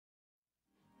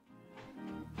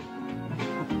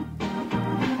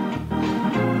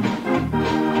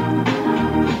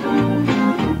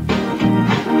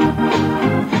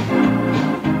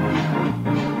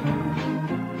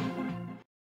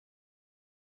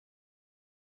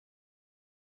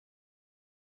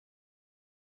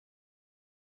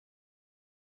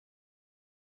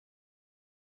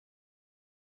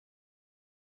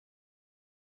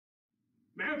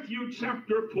Matthew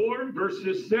chapter 4,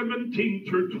 verses 17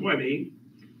 through 20.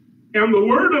 And the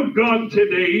word of God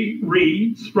today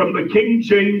reads from the King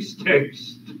James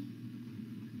text.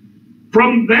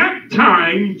 From that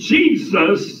time,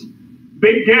 Jesus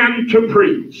began to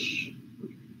preach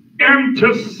and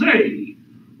to say,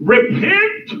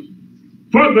 repent,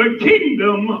 for the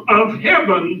kingdom of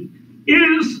heaven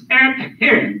is at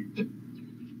hand.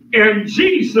 And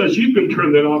Jesus, you can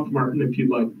turn that off, Martin, if you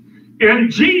like.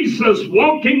 And Jesus,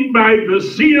 walking by the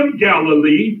Sea of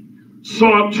Galilee,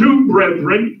 saw two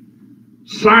brethren,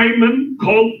 Simon,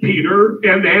 called Peter,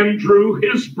 and Andrew,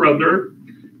 his brother,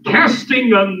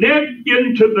 casting a net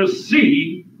into the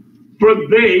sea, for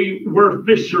they were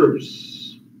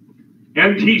fishers.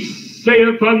 And he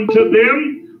saith unto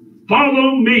them,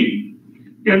 follow me,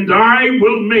 and I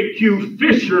will make you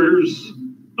fishers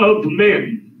of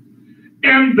men.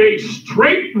 And they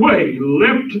straightway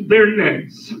left their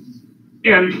nets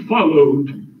and followed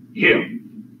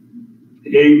him.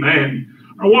 Amen.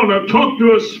 I want to talk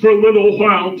to us for a little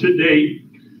while today,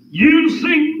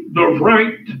 using the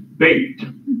right bait.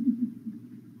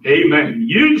 Amen.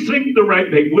 Using the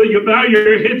right bait. Will you bow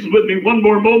your heads with me one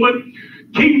more moment?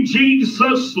 King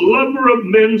Jesus, lover of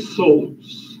men's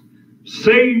souls,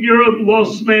 Savior of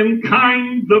lost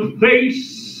mankind, the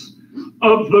face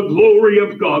of the glory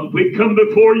of God, we come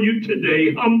before you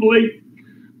today humbly.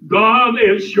 God,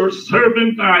 as your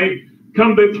servant, I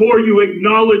come before you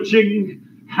acknowledging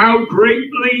how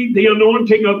greatly the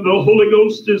anointing of the Holy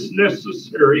Ghost is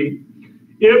necessary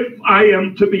if I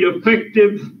am to be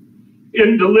effective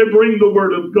in delivering the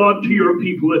word of God to your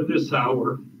people at this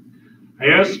hour. I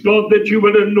ask, God, that you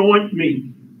would anoint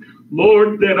me,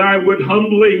 Lord, that I would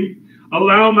humbly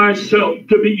allow myself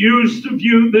to be used of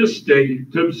you this day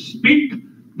to speak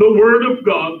the word of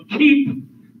God, keep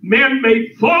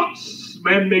man-made thoughts,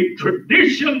 man-made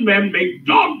tradition, man-made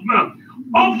dogma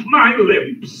off my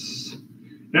lips,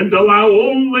 and allow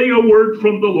only a word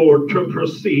from the Lord to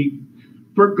proceed.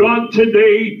 For God,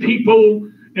 today, people,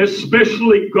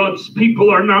 especially God's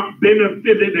people, are not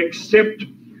benefited except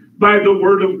by the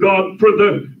word of God. For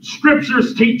the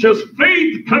scriptures teach us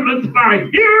faith cometh by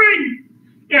hearing,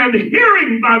 and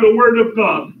hearing by the word of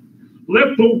God.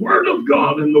 Let the word of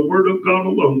God and the word of God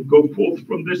alone go forth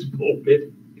from this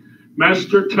pulpit.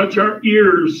 Master, touch our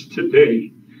ears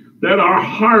today, that our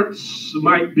hearts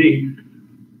might be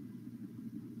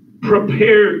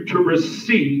prepared to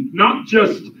receive, not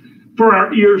just for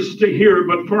our ears to hear,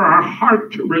 but for our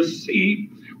heart to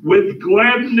receive with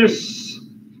gladness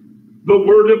the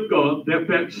word of God, that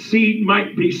that seed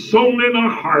might be sown in our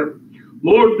heart,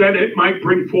 Lord, that it might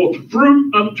bring forth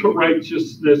fruit unto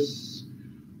righteousness,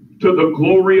 to the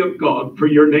glory of God, for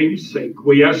your name's sake.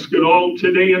 We ask it all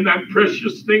today in that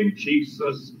precious name,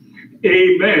 Jesus.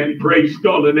 Amen. Praise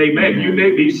God and amen. You may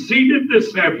be seated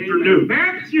this afternoon.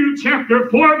 Matthew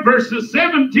chapter 4, verses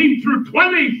 17 through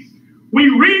 20. We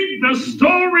read the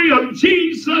story of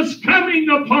Jesus coming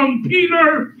upon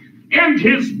Peter and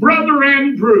his brother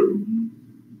Andrew.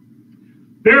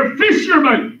 They're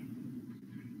fishermen.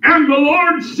 And the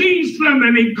Lord sees them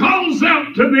and he calls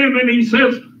out to them and he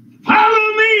says,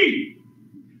 follow me,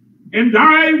 and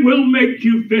I will make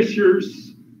you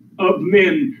fishers of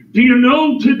men. Do you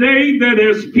know today that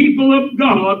as people of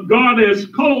God, God has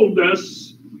called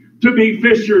us to be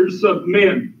fishers of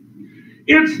men?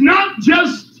 It's not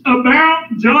just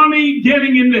about, Johnny,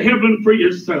 getting into heaven for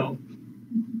yourself.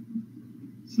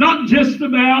 It's not just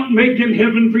about making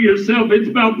heaven for yourself. It's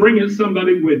about bringing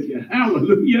somebody with you.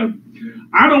 Hallelujah.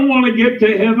 I don't want to get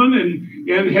to heaven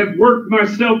and have worked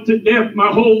myself to death my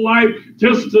whole life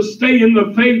just to stay in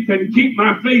the faith and keep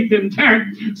my faith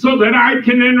intact so that I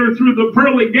can enter through the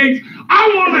pearly gates.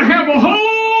 I want to have a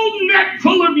whole net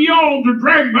full of y'all to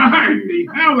drag behind me.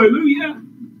 Hallelujah.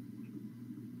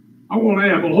 I want to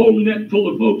have a whole net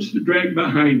full of folks to drag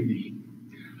behind me.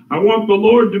 I want the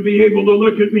Lord to be able to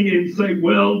look at me and say,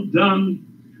 well done,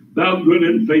 thou good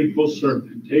and faithful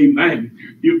servant. Amen.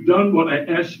 You've done what I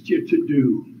asked you to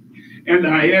do. And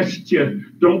I asked you,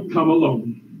 don't come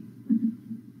alone.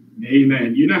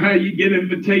 Amen. You know how you get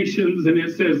invitations and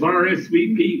it says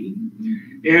RSVP?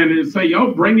 And it say,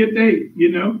 oh, bring a date.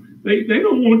 You know, they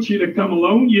don't want you to come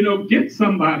alone. You know, get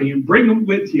somebody and bring them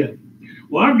with you.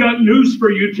 Well, I've got news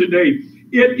for you today.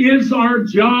 It is our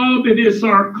job. It is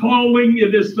our calling.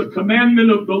 It is the commandment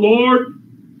of the Lord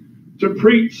to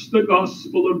preach the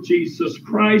gospel of Jesus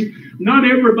Christ. Not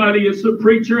everybody is a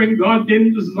preacher, and God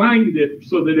didn't design it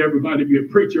so that everybody be a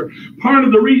preacher. Part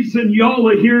of the reason y'all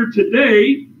are here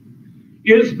today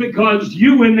is because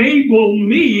you enable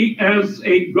me as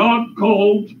a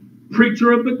God-called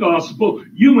preacher of the gospel.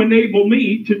 You enable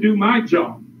me to do my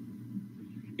job.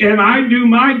 and I do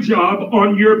my job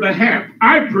on your behalf.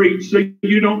 I preach so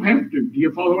you don't have to. Do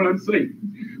you follow what I'm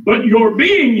saying? But your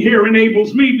being here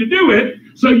enables me to do it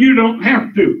so you don't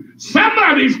have to.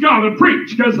 Somebody's got to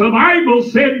preach, because the Bible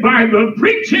said by the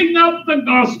preaching of the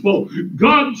gospel,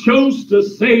 God chose to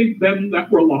save them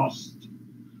that were lost.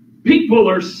 People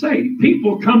are saved.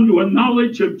 People come to a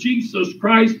knowledge of Jesus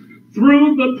Christ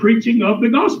through the preaching of the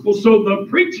gospel. So the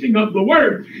preaching of the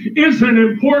word is an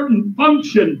important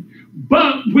function,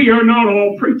 but we are not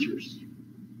all preachers.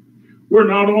 We're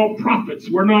not all prophets.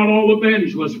 We're not all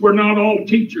evangelists. We're not all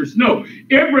teachers. No,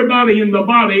 everybody in the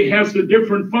body has a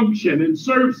different function and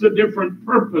serves a different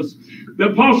purpose. The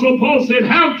Apostle Paul said,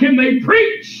 how can they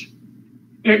preach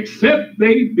except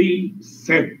they be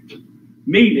sent?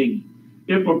 Meaning,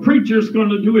 if a preacher's going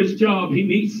to do his job, he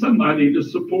needs somebody to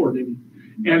support him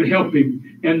and help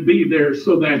him and be there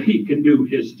so that he can do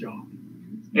his job.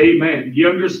 Amen. You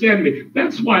understand me?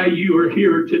 That's why you are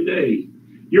here today.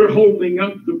 You're holding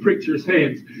up the preacher's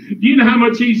hands. Do you know how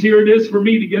much easier it is for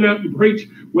me to get up and preach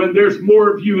when there's more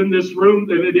of you in this room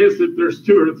than it is if there's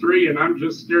 2 or 3 and I'm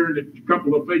just staring at a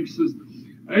couple of faces?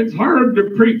 It's hard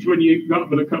to preach when you've got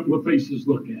but a couple of faces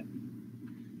to look at.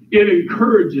 It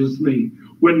encourages me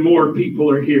when more people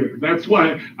are here. That's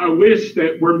why I wish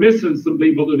that we're missing some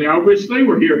people today. I wish they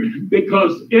were here,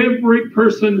 because every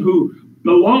person who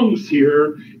belongs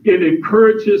here, it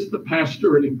encourages the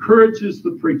pastor, it encourages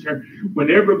the preacher when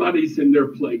everybody's in their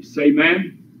place.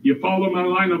 Amen? You follow my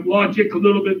line of logic a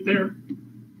little bit there?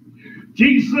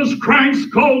 Jesus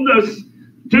Christ called us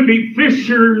to be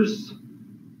fishers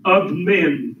of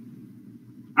men.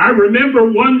 I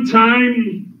remember one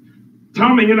time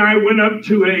Tommy and I went up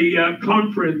to a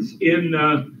conference in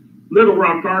Little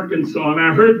Rock, Arkansas, and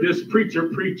I heard this preacher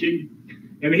preaching,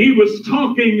 and he was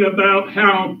talking about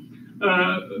how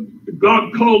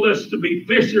God called us to be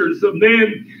fishers of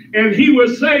men. And he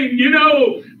was saying, you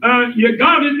know, you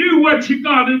got to do what you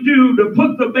got to do to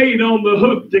put the bait on the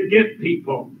hook to get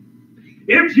people.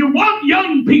 If you want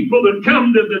young people to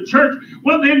come to the church,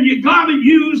 well, then you got to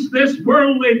use this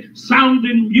worldly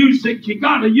sounding music. You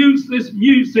got to use this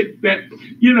music that,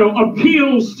 you know,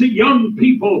 appeals to young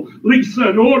people, Lisa,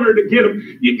 in order to get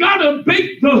them. You got to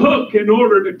bait the hook in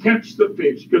order to catch the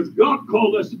fish, because God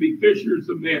called us to be fishers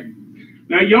of men.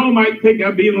 Now, y'all might think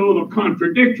I'm being a little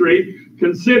contradictory,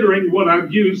 considering what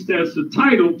I've used as the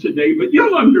title today, but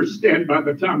you'll understand by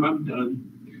the time I'm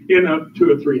done in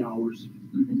 2 or 3 hours.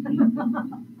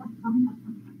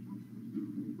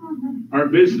 Our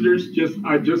visitors,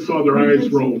 I just saw their eyes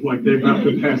roll like they're about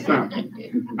to pass out.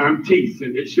 I'm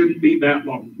teasing. It shouldn't be that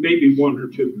long, maybe 1 or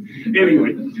 2.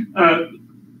 Anyway,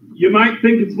 you might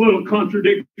think it's a little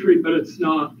contradictory, but it's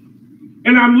not.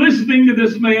 And I'm listening to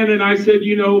this man, and I said,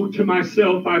 you know, to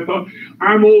myself, I thought,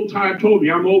 I'm old-time, I told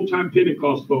you, I'm old-time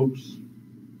Pentecost, folks.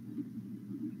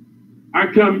 I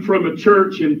come from a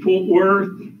church in Fort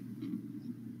Worth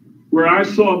where I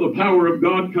saw the power of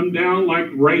God come down like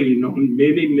rain on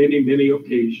many, many, many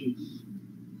occasions.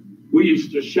 We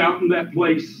used to shout in that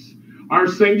place. Our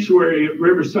sanctuary at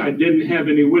Riverside didn't have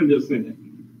any windows in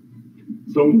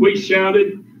it. So when we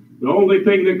shouted, the only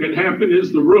thing that could happen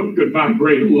is the roof could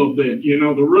vibrate a little bit. You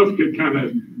know, the roof could kind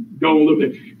of go a little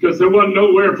bit, because there wasn't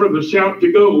nowhere for the shout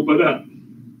to go but up.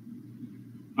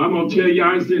 I'm going to tell you,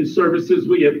 I was in services,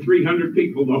 we had 300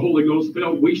 people. The Holy Ghost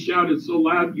fell. We shouted so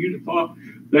loud, you'd have thought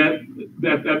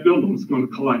that building was going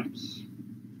to collapse.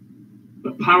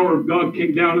 The power of God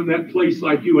came down in that place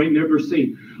like you ain't never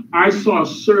seen. I saw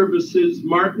services,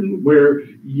 Martin, where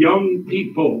young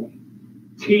people,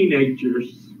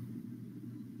 teenagers,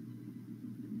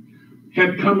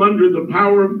 had come under the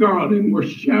power of God and were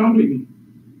shouting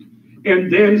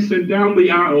and dancing down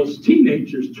the aisles.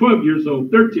 Teenagers, 12 years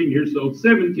old, 13 years old,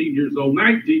 17 years old,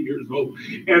 19 years old.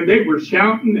 And they were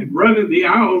shouting and running the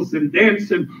aisles and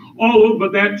dancing all over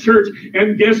that church.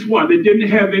 And guess what? It didn't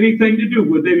have anything to do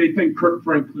with anything Kirk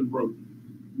Franklin wrote.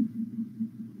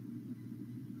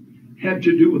 Had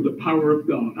to do with the power of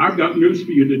God. I've got news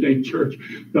for you today, church.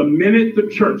 The minute the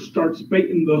church starts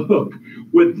baiting the hook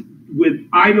with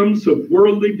items of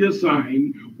worldly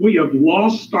design, we have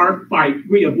lost our fight.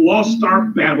 We have lost our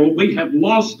battle. We have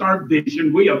lost our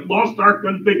vision. We have lost our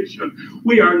conviction.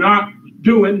 We are not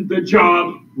doing the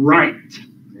job right.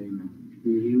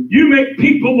 Amen. You make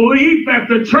people believe that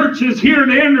the church is here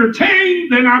to entertain,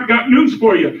 then I've got news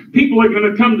for you. People are going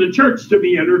to come to church to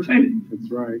be entertained. That's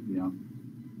right, yeah.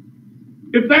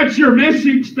 If that's your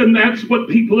message, then that's what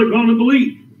people are going to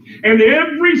believe. And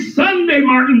every Sunday,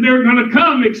 Martin, they're going to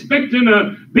come expecting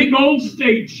a big old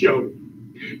stage show.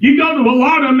 You go to a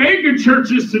lot of mega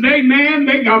churches today, man,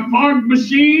 they got fog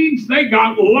machines, they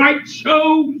got light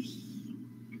shows.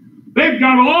 They've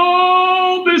got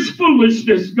all this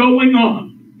foolishness going on.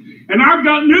 And I've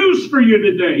got news for you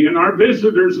today. And our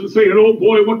visitors are saying, oh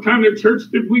boy, what kind of church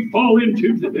did we fall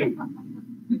into today?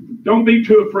 Don't be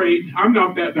too afraid. I'm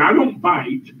not that. I don't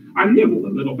bite. I nibble a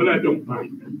little, but I don't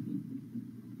bite.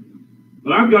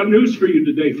 But I've got news for you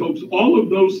today, folks. All of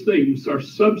those things are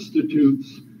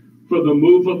substitutes for the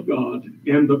move of God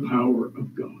and the power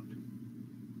of God.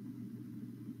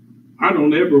 I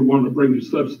don't ever want to bring a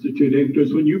substitute in,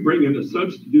 because when you bring in a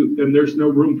substitute, then there's no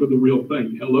room for the real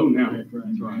thing. Hello now.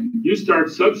 That's right. You start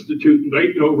substituting, there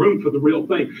ain't no room for the real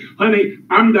thing. Honey,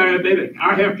 I'm diabetic.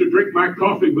 I have to drink my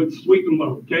coffee with sweet and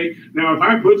low, okay? Now, if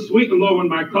I put sweet and low in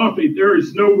my coffee, there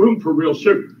is no room for real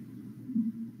sugar.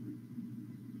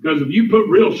 Because if you put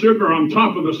real sugar on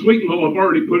top of the sweet and low I've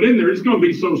already put in there, it's going to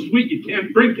be so sweet you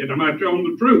can't drink it. Am I telling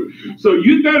the truth? So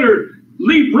you better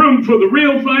leave room for the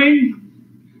real thing,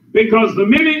 because the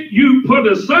minute you put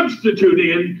a substitute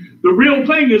in, the real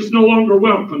thing is no longer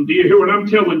welcome. Do you hear what I'm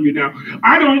telling you now?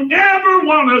 I don't ever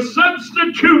want to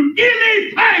substitute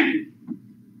anything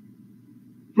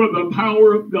for the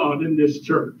power of God in this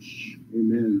church.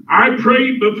 Amen. I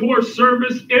prayed before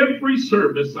service, every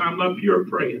service I'm up here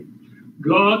praying.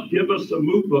 God, give us a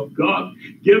move of God.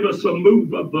 Give us a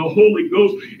move of the Holy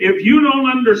Ghost. If you don't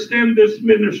understand this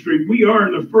ministry, we are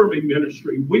an affirming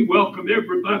ministry. We welcome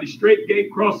everybody, straight, gay,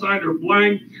 cross-eyed, or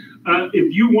blind.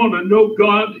 If you want to know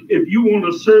God, if you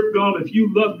want to serve God, if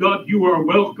you love God, you are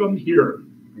welcome here.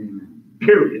 Amen.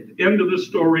 Period. End of the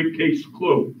story. Case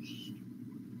closed.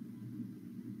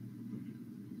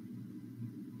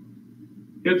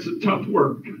 It's a tough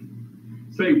work.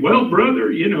 Say, well,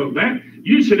 brother, you know that.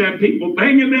 You should have people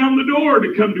banging down the door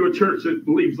to come to a church that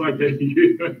believes like that.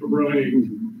 Yeah, right.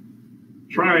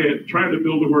 Try it. Try to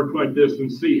build a work like this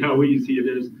and see how easy it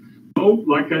is. Oh,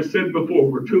 like I said before,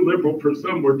 we're too liberal for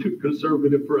some, we're too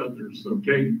conservative for others,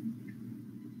 okay?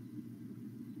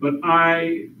 But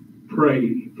I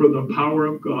pray for the power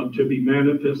of God to be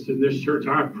manifest in this church.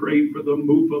 I pray for the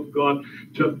move of God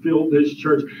to fill this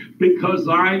church, because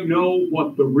I know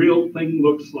what the real thing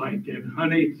looks like. And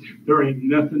honey, there ain't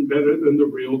nothing better than the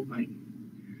real thing.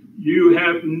 You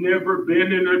have never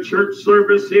been in a church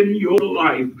service in your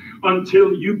life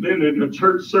until you've been in a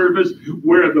church service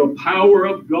where the power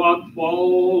of God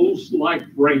falls like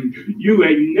rain. You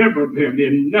ain't never been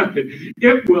in nothing.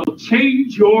 It will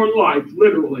change your life,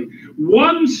 literally.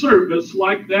 One service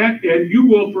like that, and you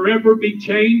will forever be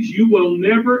changed. You will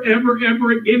never, ever,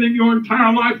 ever again in your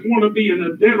entire life want to be in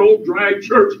a dead, old, dry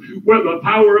church where the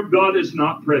power of God is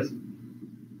not present.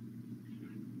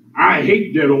 I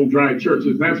hate dead old dry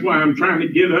churches. That's why I'm trying to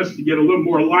get us to get a little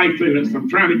more life in us. I'm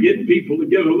trying to get people to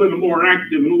get a little more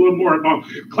active and a little more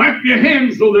involved. Clap your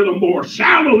hands a little more.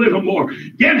 Shout a little more.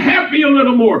 Get happy a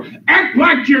little more. Act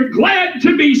like you're glad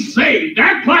to be saved.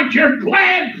 Act like you're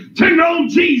glad to know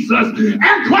Jesus.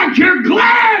 Act like you're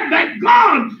glad that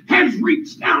God has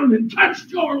reached down and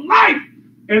touched your life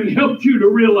and helped you to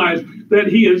realize that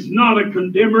he is not a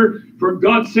condemner, for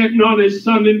God sent not his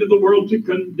Son into the world to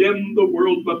condemn the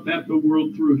world, but that the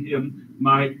world through him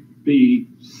might be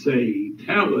saved.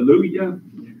 Hallelujah.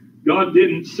 God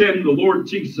didn't send the Lord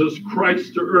Jesus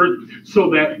Christ to earth so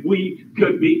that we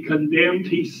could be condemned.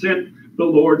 He sent the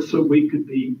Lord so we could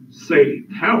be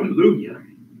saved. Hallelujah.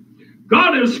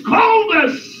 God has called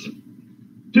us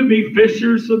to be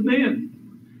fishers of men.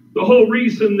 The whole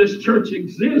reason this church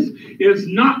exists is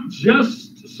not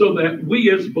just so that we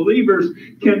as believers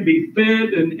can be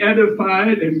fed and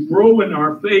edified and grow in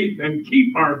our faith and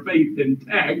keep our faith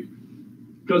intact.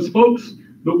 Because, folks,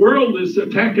 the world is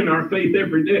attacking our faith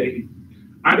every day.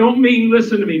 I don't mean,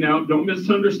 listen to me now, don't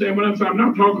misunderstand what I'm saying. I'm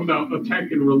not talking about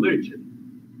attacking religion.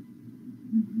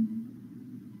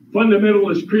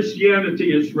 Fundamentalist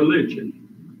Christianity is religion.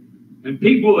 And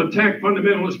people attack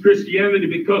fundamentalist Christianity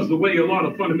because of the way a lot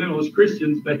of fundamentalist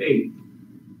Christians behave.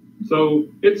 So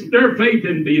it's their faith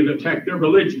in being attacked, their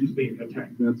religion's being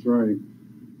attacked. That's right.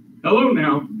 Hello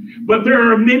now. But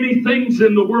there are many things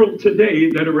in the world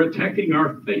today that are attacking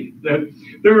our faith. That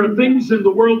there are things in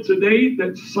the world today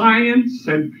that science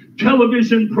and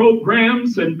television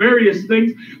programs and various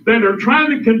things that are trying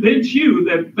to convince you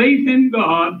that faith in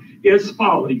God is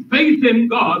folly. Faith in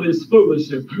God is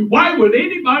foolishness. Why would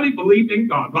anybody believe in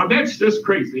God? Well, that's just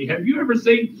crazy. Have you ever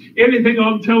seen anything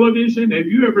on television? Have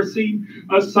you ever seen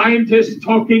a scientist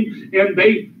talking and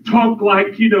they talk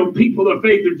like, you know, people of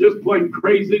faith are just plain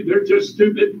crazy. They're just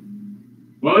stupid.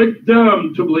 Well, it's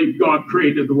dumb to believe God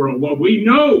created the world. Well, we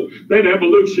know that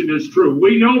evolution is true.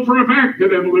 We know for a fact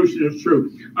that evolution is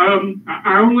true.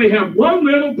 I only have one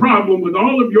little problem with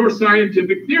all of your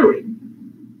scientific theory.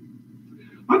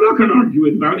 I'm not going to argue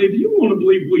about it. If you want to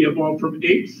believe we evolved from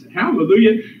apes,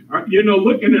 hallelujah.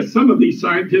 Looking at some of these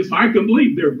scientists, I can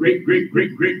believe their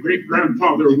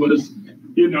great-great-great-great-great-grandfather was,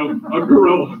 a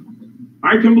gorilla.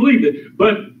 I can believe it.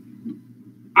 But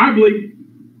I believe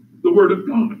the Word of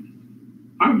God.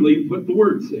 I believe what the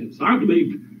Word says. I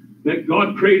believe that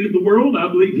God created the world. I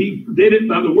believe He did it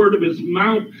by the word of His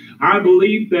mouth. I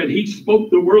believe that He spoke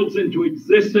the worlds into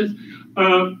existence.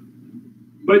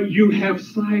 But you have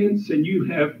science, and you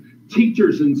have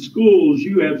teachers in schools,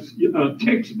 you have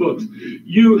textbooks,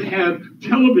 you have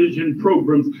television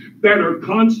programs that are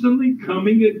constantly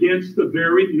coming against the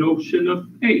very notion of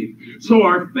faith. So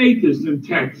our faith is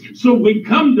intact. So we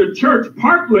come to church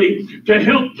partly to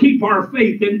help keep our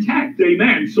faith intact,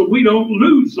 amen, so we don't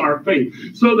lose our faith,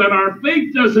 so that our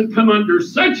faith doesn't come under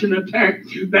such an attack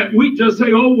that we just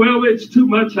say, oh, well, it's too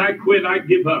much, I quit, I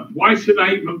give up. Why should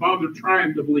I even bother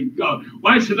trying to believe God?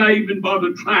 Why should I even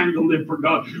bother trying to live for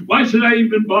God? Why should I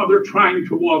even bother trying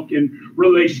to walk in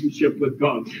relationship with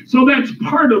God? So that's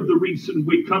part of the reason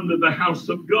we come to the house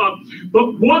of God.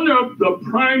 But one of the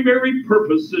primary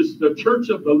purposes the Church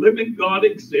of the Living God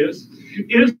exists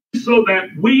is so that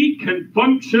we can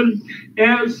function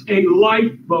as a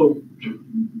lifeboat.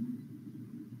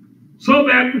 So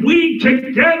that we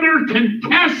together can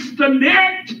cast a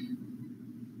net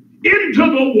into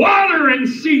the water and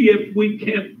see if we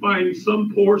can't find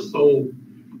some poor soul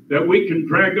that we can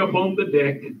drag up on the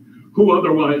deck who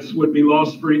otherwise would be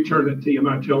lost for eternity. Am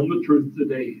I telling the truth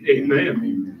today? Amen.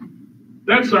 Amen.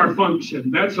 That's our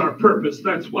function. That's our purpose.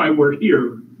 That's why we're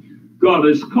here. God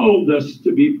has called us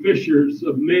to be fishers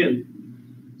of men.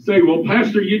 Say, well,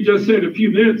 Pastor, you just said a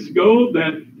few minutes ago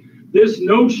that this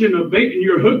notion of baiting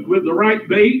your hook with the right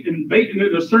bait and baiting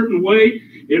it a certain way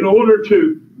in order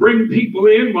to bring people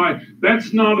in, why,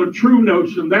 that's not a true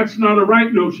notion. That's not a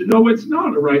right notion. No, it's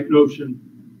not a right notion.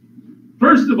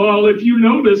 First of all, if you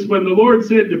notice when the Lord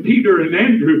said to Peter and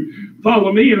Andrew,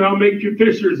 follow me and I'll make you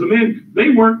fishers of men, they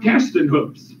weren't casting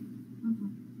hooks.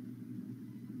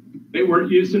 They weren't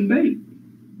using bait.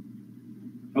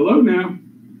 Hello now.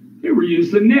 They were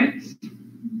using nets.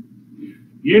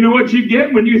 You know what you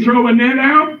get when you throw a net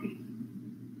out?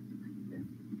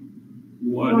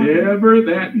 Whatever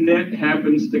that net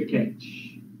happens to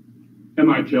catch.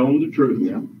 Am I telling the truth?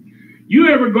 Yeah. You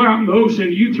ever go out in the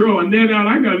ocean, you throw a net out,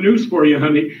 I got news for you,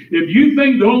 honey. If you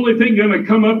think the only thing going to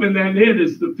come up in that net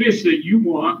is the fish that you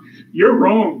want, you're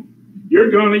wrong.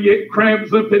 You're going to get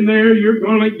crabs up in there. You're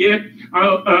going to get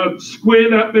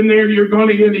squid up in there. You're going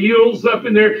to get eels up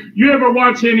in there. You ever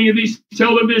watch any of these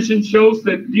television shows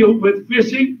that deal with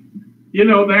fishing? You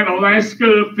know, that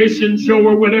Alaska fishing show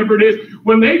or whatever it is.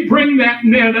 When they bring that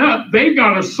net up, they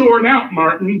got to sort out,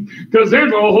 Martin, because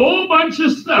there's a whole bunch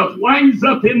of stuff winds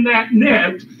up in that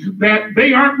net that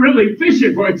they aren't really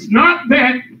fishing for. It's not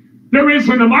that there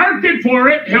isn't a market for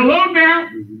it. Hello now.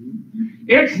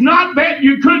 It's not that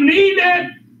you couldn't eat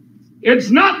it. It's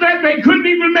not that they couldn't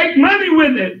even make money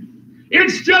with it.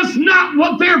 It's just not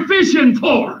what they're fishing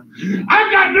for.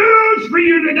 I've got news for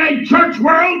you today, church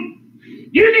world.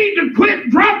 You need to quit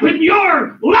dropping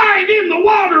your line in the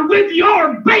water with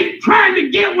your bait, trying to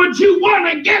get what you want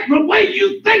to get the way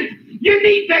you think you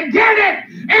need to get it.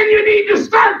 And you need to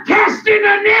start casting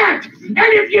a net. And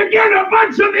if you get a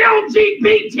bunch of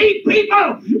LGBT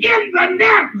people in the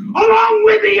net, along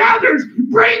with the others,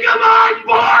 bring them on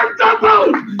board the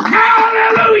boat.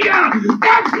 Hallelujah.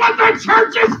 That's what the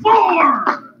church is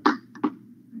for.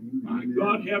 My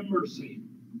God, have mercy.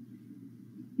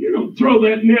 You don't throw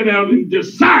that net out and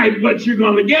decide what you're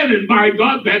going to get. And by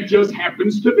God, that just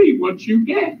happens to be what you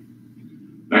get.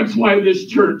 That's why this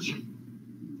church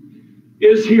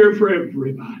is here for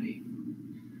everybody.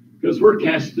 Because we're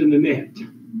casting a net.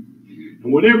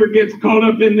 And whatever gets caught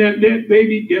up in that net,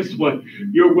 baby, guess what?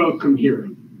 You're welcome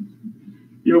here.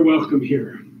 You're welcome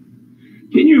here.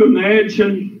 Can you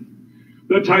imagine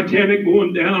the Titanic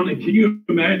going down? And can you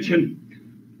imagine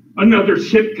another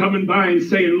ship coming by and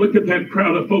saying, look at that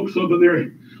crowd of folks over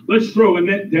there. Let's throw a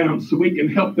net down so we can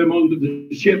help them onto the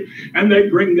ship. And they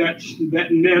bring that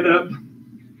net up.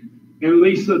 And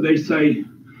Lisa, they say,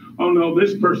 oh no,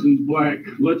 this person's black.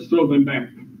 Let's throw them back.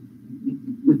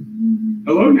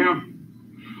 Hello now.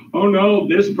 Oh no,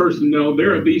 this person, no,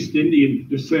 they're of East Indian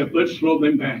descent. Let's throw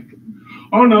them back.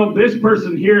 Oh no, this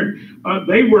person here,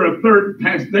 they were a third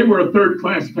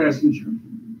class passenger.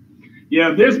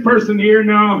 Yeah, this person here,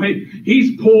 no,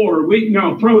 he's poor.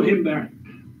 No, throw him back.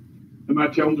 Am I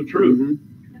telling the truth?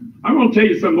 Mm-hmm. I'm going to tell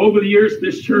you something. Over the years,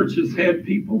 this church has had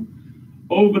people.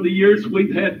 Over the years,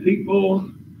 we've had people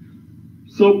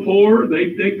so poor,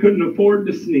 they couldn't afford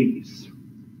to sneeze.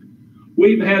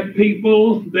 We've had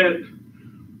people that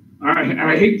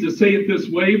I hate to say it this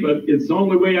way, but it's the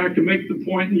only way I can make the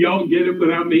point, and y'all get it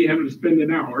without me having to spend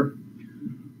an hour.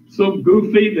 So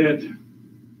goofy that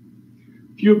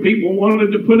few people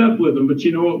wanted to put up with them, but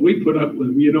you know what? We put up with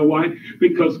them. You know why?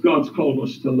 Because God's called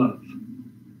us to love.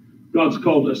 God's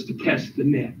called us to cast the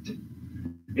net.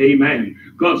 Amen.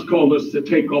 God's called us to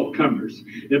take all comers.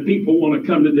 If people want to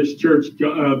come to this church,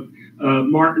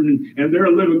 Martin, and they're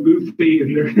a little goofy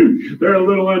and they're a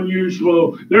little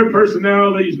unusual, their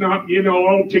personality's not,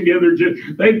 all together.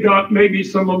 They've got maybe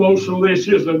some emotional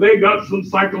issues, and they got some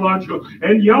psychological,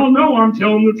 and y'all know I'm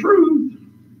telling the truth.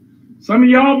 Some of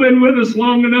y'all been with us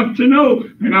long enough to know,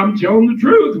 and I'm telling the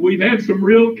truth. We've had some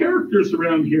real characters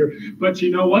around here, but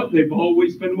you know what? They've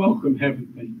always been welcome,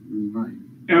 haven't they? Right.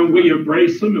 And we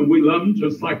embrace them and we love them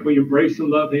just like we embrace and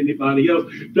love anybody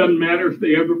else. Doesn't matter if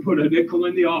they ever put a nickel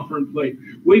in the offering plate.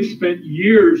 We've spent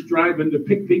years driving to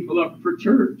pick people up for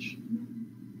church.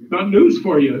 Got news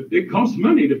for you. It costs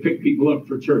money to pick people up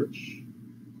for church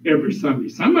every Sunday.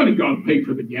 Somebody got to pay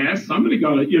for the gas. Somebody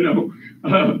got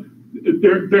to,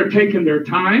 they're taking their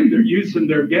time. They're using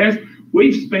their gas.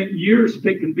 We've spent years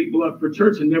picking people up for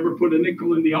church and never put a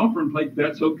nickel in the offering plate.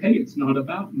 That's okay. It's not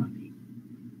about money.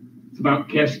 It's about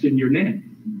casting your net.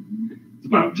 It's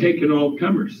about taking all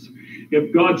comers.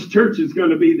 If God's church is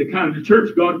going to be the kind of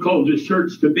church God called His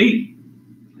church to be,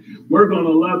 we're going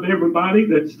to love everybody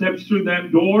that steps through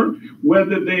that door,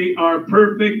 whether they are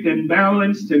perfect and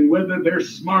balanced, and whether they're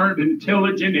smart,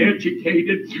 intelligent,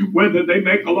 educated, whether they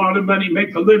make a lot of money,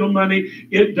 make a little money.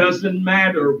 It doesn't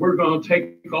matter. We're going to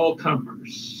take all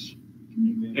comers.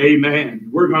 Amen. Amen.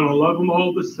 We're going to love them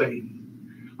all the same.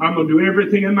 I'm going to do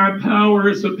everything in my power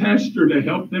as a pastor to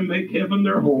help them make heaven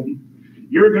their home.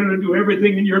 You're going to do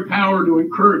everything in your power to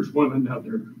encourage one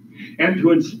another and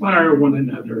to inspire one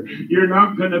another. You're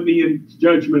not going to be in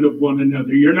judgment of one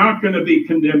another. You're not going to be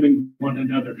condemning one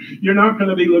another. You're not going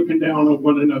to be looking down on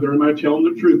one another. Am I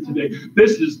telling the truth today?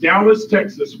 This is Dallas,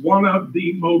 Texas, one of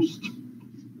the most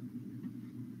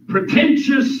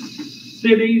pretentious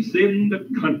cities in the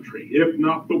country, if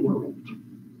not the world.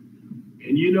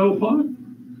 And you know what?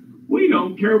 We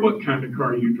don't care what kind of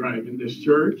car you drive in this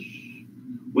church.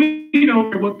 We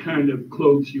don't care what kind of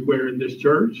clothes you wear in this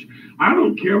church. I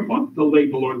don't care what the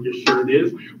label on your shirt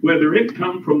is, whether it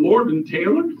come from Lord &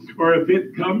 Taylor or if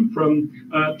it come from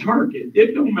Target.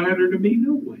 It don't matter to me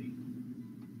no way.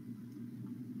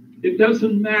 It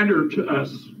doesn't matter to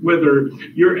us whether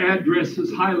your address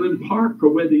is Highland Park or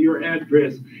whether your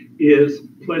address is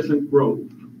Pleasant Grove.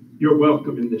 You're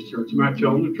welcome in this church. Am I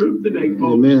telling the truth today,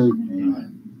 folks? Amen.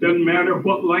 Doesn't matter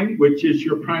what language is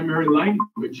your primary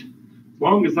language. As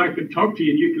long as I can talk to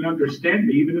you and you can understand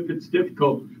me, even if it's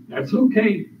difficult, that's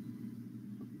okay.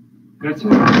 That's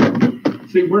okay.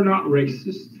 See, we're not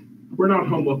racist. We're not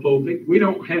homophobic. We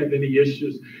don't have any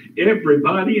issues.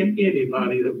 Everybody and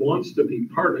anybody that wants to be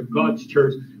part of God's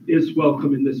church is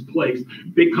welcome in this place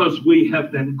because we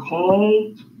have been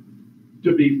called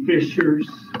to be fishers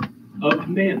of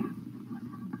men.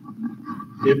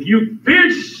 If you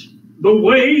fish the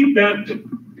way that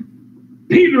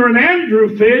Peter and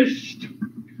Andrew fished,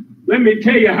 let me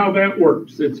tell you how that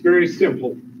works. It's very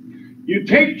simple. You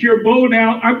take your boat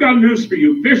out. I've got news for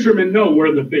you. Fishermen know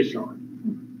where the fish are.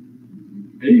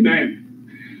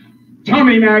 Amen.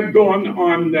 Tommy and I have gone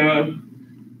on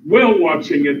whale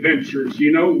watching adventures.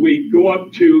 We go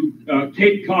up to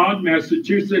Cape Cod,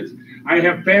 Massachusetts. I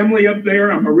have family up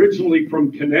there. I'm originally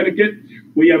from Connecticut.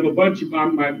 We have a bunch of,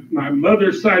 my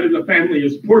mother's side of the family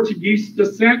is Portuguese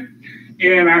descent.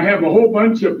 And I have a whole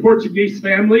bunch of Portuguese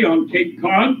family on Cape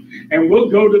Cod, and we'll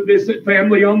go to visit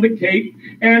family on the Cape,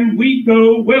 and we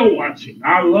go whale watching.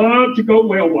 I love to go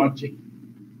whale watching.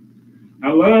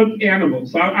 I love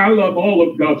animals. I love all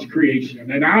of God's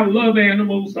creation, and I love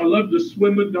animals. I love to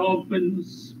swim with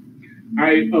dolphins.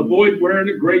 I avoid wearing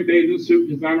a gray bathing suit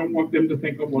because I don't want them to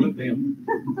think I'm one of them.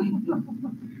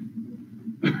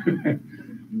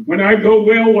 When I go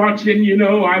whale watching,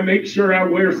 I make sure I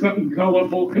wear something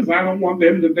colorful because I don't want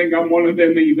them to think I'm one of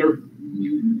them either.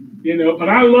 But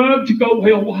I love to go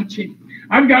whale watching.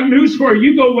 I've got news for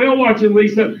you. You go whale watching,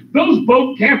 Lisa. Those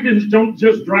boat captains don't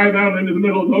just drive out into the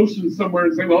middle of the ocean somewhere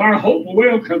and say, well, I hope a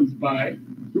whale comes by.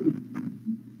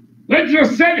 Let's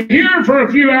just sit here for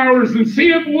a few hours and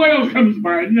see if a whale comes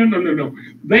by. No.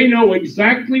 They know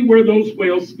exactly where those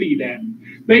whales feed at.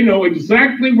 They know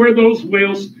exactly where those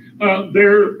whales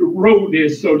their road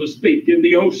is, so to speak, in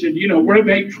the ocean, where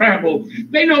they travel.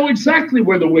 They know exactly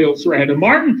where the whales are at. And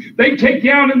Martin, they take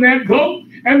you out in that boat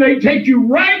and they take you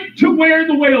right to where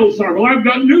the whales are. Well, I've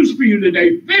got news for you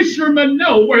today. Fishermen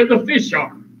know where the fish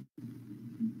are.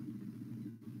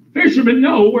 Fishermen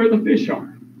know where the fish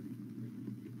are.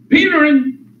 Peter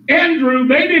and Andrew,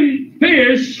 they didn't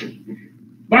fish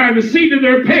by the seat of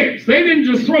their pants. They didn't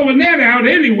just throw a net out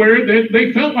anywhere that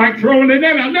they felt like throwing a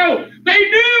net out. No, they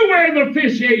knew where the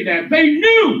fish ate at. They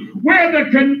knew where the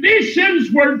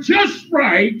conditions were just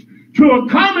right to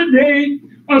accommodate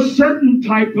a certain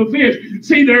type of fish.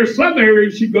 See, there are some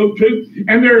areas you go to,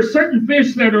 and there are certain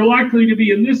fish that are likely to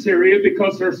be in this area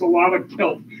because there's a lot of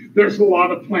kelp. There's a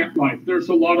lot of plant life. There's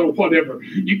a lot of whatever.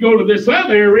 You go to this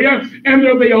other area, and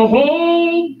there'll be a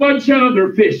whole bunch of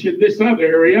other fish in this other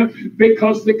area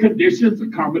because the conditions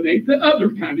accommodate the other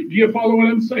kind. Do you follow what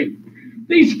I'm saying?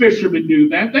 These fishermen knew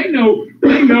that. They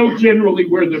know generally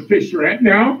where the fish are at.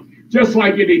 Now, just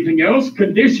like anything else,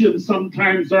 conditions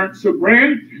sometimes aren't so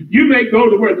grand. You may go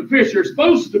to where the fish are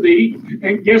supposed to be,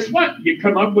 and guess what? You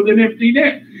come up with an empty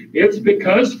net. It's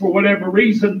because, for whatever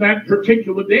reason, that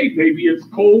particular day, maybe it's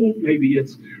cold, maybe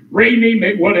it's rainy,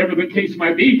 maybe whatever the case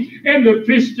might be, and the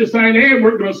fish decide, hey,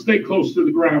 we're going to stay close to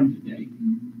the ground today.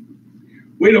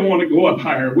 We don't want to go up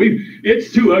higher.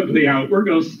 It's too ugly out. We're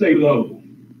going to stay low.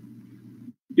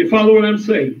 You follow what I'm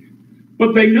saying?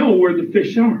 But they know where the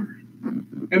fish are.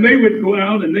 And they would go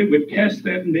out and they would cast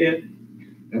that net,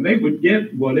 and they would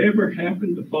get whatever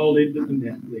happened to fall into the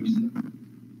net, Lisa.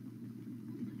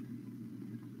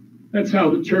 That's how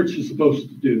the church is supposed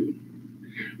to do.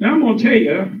 Now, I'm going to tell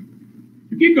you,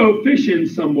 if you go fishing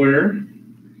somewhere,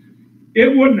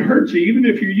 it wouldn't hurt you, even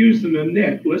if you're using a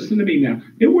net. Listen to me now.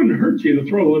 It wouldn't hurt you to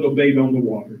throw a little bait on the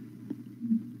water.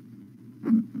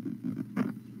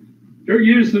 If you're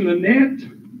using a net,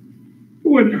 it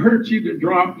wouldn't hurt you to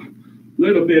drop a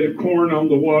little bit of corn on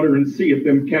the water and see if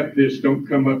them catfish don't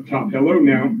come up top. Hello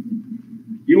now.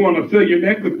 You want to fill your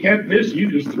net with catfish, you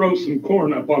just throw some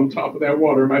corn up on top of that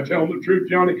water. Am I telling the truth,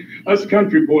 Johnny? Us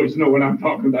country boys know what I'm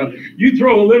talking about. You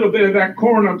throw a little bit of that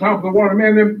corn on top of the water,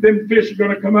 man, them fish are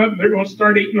going to come up and they're going to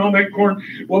start eating on that corn.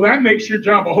 Well, that makes your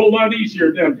job a whole lot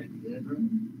easier, doesn't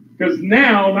it? Because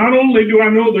now, not only do I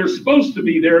know they're supposed to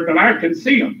be there, but I can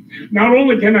see them. Not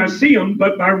only can I see them,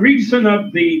 but by reason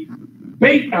of the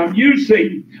bait I'm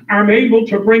using, I'm able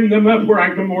to bring them up where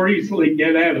I can more easily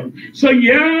get at them. So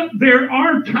yeah, there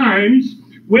are times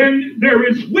when there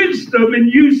is wisdom in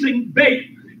using bait,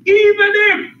 even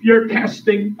if you're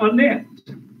casting a net.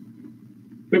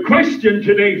 The question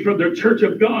today for the Church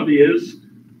of God is,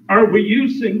 are we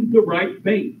using the right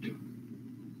bait?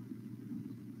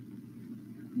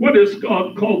 What has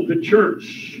God called the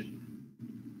church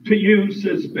to use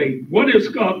as bait? What has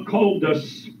God called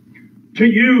us to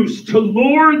use to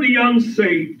lure the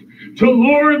unsaved, to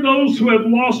lure those who have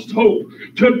lost hope,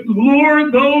 to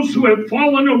lure those who have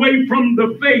fallen away from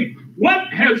the faith? What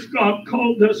has God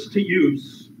called us to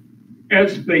use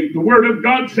as bait? The Word of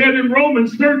God said in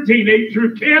Romans 13, 8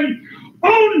 through 10,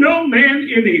 owe no man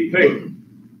anything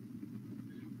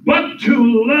but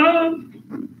to love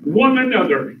one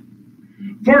another.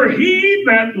 For he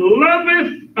that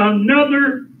loveth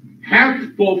another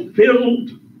hath fulfilled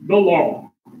the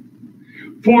law.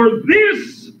 For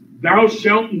this, thou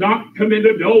shalt not commit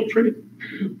adultery,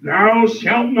 thou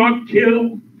shalt not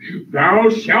kill, thou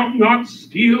shalt not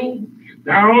steal,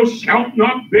 thou shalt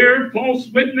not bear false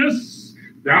witness,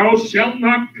 thou shalt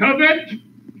not covet,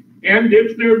 and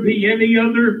if there be any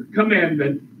other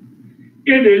commandment,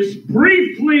 it is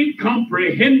briefly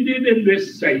comprehended in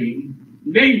this saying,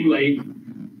 namely,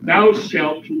 thou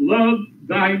shalt love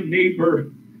thy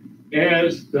neighbor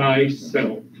as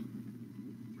thyself.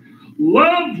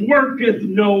 Love worketh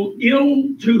no ill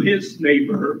to his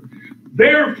neighbor.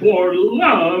 Therefore,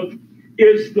 love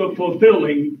is the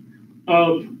fulfilling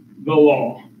of the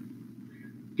law.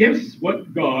 Guess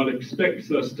what God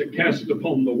expects us to cast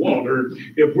upon the water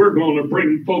if we're going to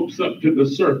bring folks up to the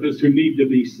surface who need to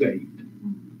be saved?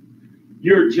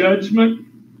 Your judgment?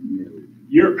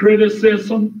 Your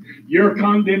criticism? Your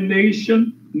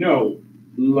condemnation? No,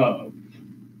 love.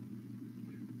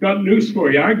 Got news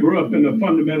for you. I grew up in a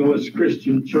fundamentalist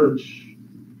Christian church.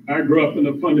 I grew up in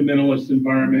a fundamentalist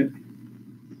environment.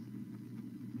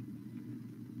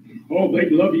 Oh,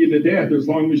 they'd love you to death as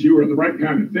long as you were the right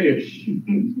kind of fish.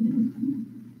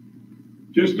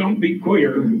 Just don't be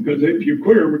queer, because if you're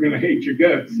queer, we're going to hate your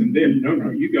guts. And then,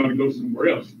 no, you got to go somewhere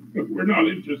else. We're not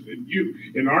interested in you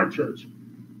in our church.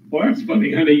 Well, that's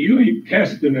funny, honey. You ain't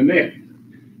casting a net.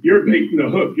 You're baiting the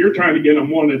hook. You're trying to get them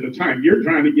one at a time. You're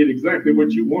trying to get exactly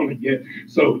what you want to get.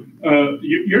 So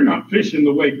you're not fishing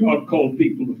the way God called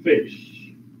people to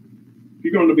fish. If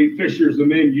you're going to be fishers of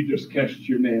men, you just cast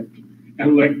your net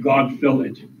and let God fill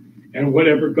it. And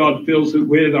whatever God fills it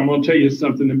with, I'm going to tell you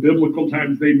something. In biblical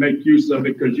times, they make use of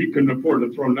it because you couldn't afford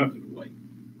to throw nothing away.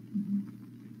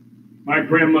 My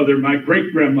grandmother, my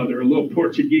great-grandmother, a little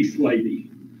Portuguese lady,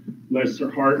 bless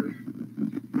her heart.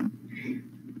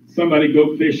 Somebody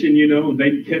go fishing, you know, and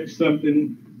they'd catch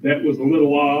something that was a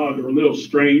little odd or a little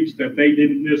strange that they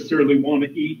didn't necessarily want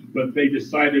to eat, but they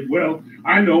decided, well,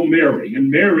 I know Mary,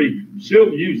 and Mary,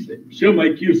 she'll use it. She'll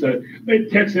make use of it. They'd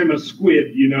catch him a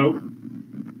squid, you know.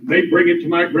 They'd bring it to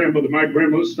my grandmother. My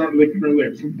grandmother would start licking her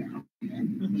lips.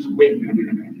 Squid.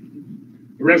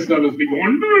 The rest of us be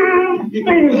going,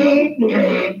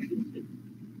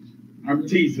 I'm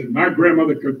teasing. My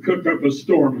grandmother could cook up a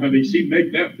storm, honey. She'd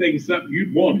make that thing something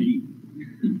you'd want to eat.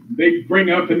 They'd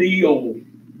bring up an eel.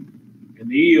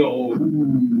 An eel.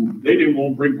 They didn't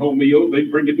want to bring home eel.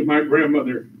 They'd bring it to my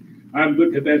grandmother. I'd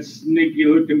look at that sneaky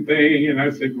looking thing, and I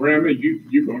said, Grandma,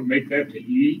 you're going to make that to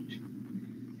eat?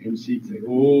 And she'd say,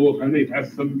 oh, honey,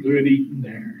 that's some good eating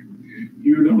there.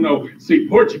 You don't know. See,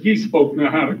 Portuguese folk know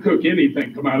how to cook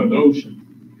anything come out of the ocean.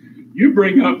 You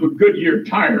bring up a Goodyear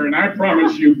tire, and I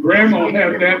promise you, Grandma will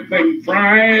have that thing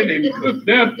fried and cooked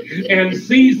up and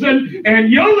seasoned, and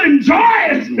you'll enjoy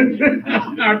it.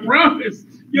 I promise,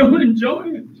 you'll enjoy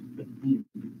it.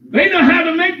 They know how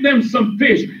to make them some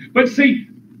fish. But see,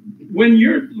 when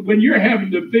you're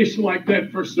having to fish like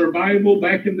that for survival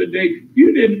back in the day,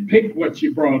 you didn't pick what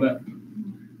you brought up.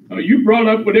 You brought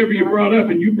up whatever you brought up,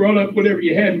 and you brought up whatever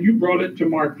you had, and you brought it to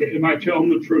market. Am I telling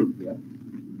the truth? Yeah.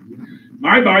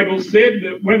 My Bible said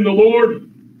that when the Lord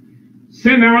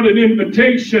sent out an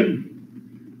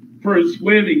invitation for his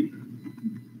wedding,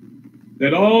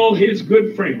 that all his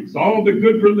good friends, all the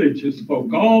good religious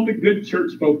folk, all the good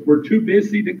church folk were too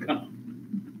busy to come.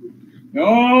 They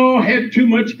all had too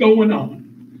much going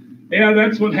on. Yeah,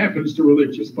 that's what happens to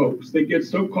religious folks. They get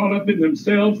so caught up in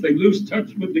themselves, they lose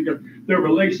touch with their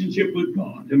relationship with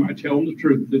God. Am I telling the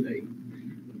truth today?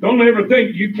 Don't ever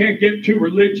think you can't get too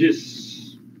religious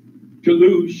to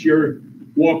lose your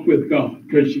walk with God,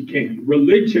 because you can.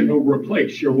 Religion will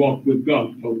replace your walk with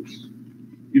God, folks.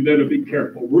 You better be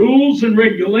careful. Rules and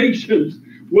regulations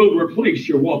will replace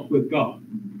your walk with God.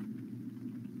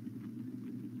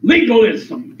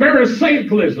 Legalism,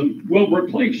 Pharisaicalism will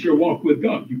replace your walk with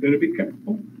God. You better be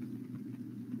careful.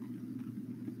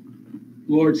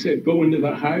 The Lord said, go into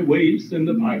the highways and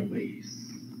the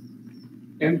byways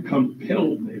and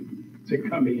compel them to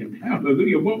come in.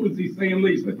 Hallelujah. What was he saying,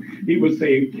 Lisa? He was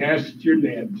saying, cast your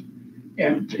net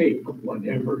and take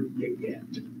whatever you get.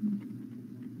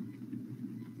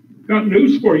 Got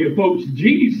news for you, folks.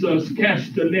 Jesus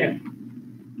cast a net.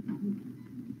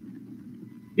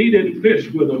 He didn't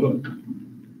fish with a hook.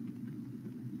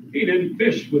 He didn't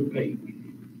fish with bait.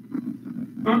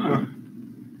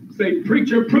 Say,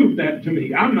 preacher, prove that to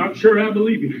me. I'm not sure I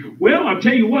believe you. Well, I'll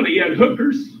tell you what, he had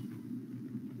hookers.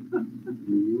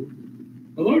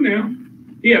 Hello now.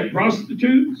 He had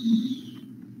prostitutes.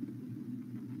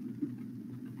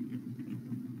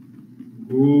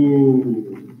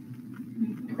 Ooh.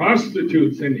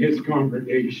 Prostitutes in his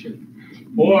congregation.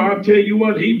 Boy, I'll tell you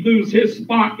what, he'd lose his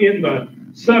spot in the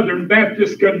Southern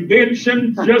Baptist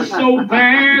Convention just so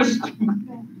fast.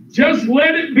 Just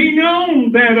let it be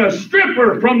known that a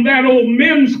stripper from that old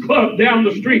men's club down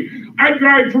the street. I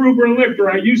drive for Uber and Lyft,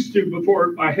 I used to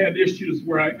before I had issues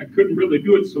where I couldn't really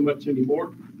do it so much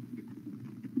anymore.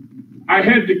 I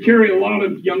had to carry a lot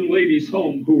of young ladies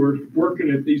home who were working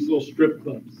at these little strip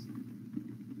clubs.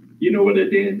 You know what I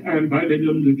did? I invited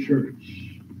them to church.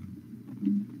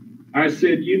 I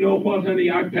said, you know what, honey,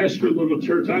 I pastor a little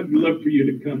church. I'd love for you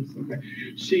to come someday.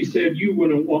 She said, you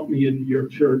wouldn't want me in your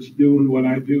church doing what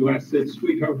I do. I said,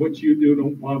 sweetheart, what you do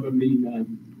don't bother me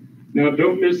none. Now,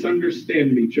 don't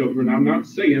misunderstand me, children. I'm not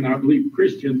saying I believe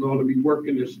Christians ought to be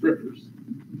working as strippers.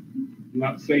 I'm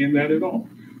not saying that at all.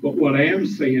 But what I am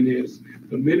saying is,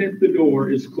 the minute the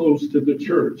door is closed to the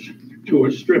church, to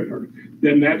a stripper,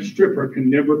 then that stripper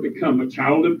can never become a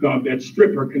child of God. That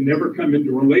stripper can never come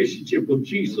into a relationship with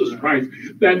Jesus Christ.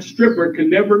 That stripper can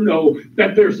never know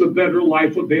that there's a better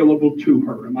life available to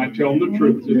her. Am I telling the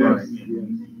truth today?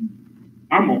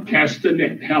 I'm going to cast a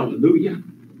net. Hallelujah.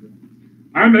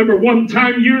 I remember one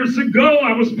time years ago,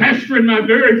 I was pastoring my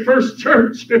very first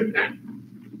church. And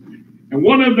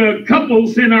one of the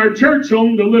couples in our church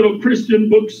owned a little Christian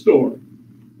bookstore.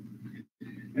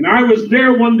 And I was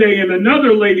there one day, and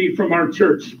another lady from our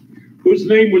church, whose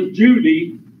name was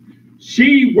Judy,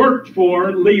 she worked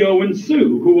for Leo and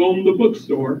Sue, who owned the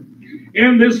bookstore.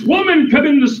 And this woman come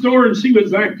in the store, and she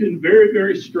was acting very,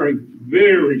 very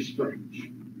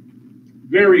strange,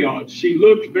 very odd. She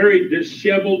looked very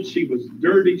disheveled. She was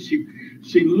dirty. She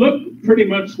looked pretty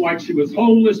much like she was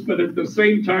homeless, but at the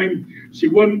same time, she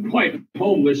wasn't quite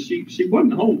homeless. She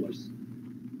wasn't homeless.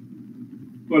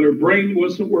 But her brain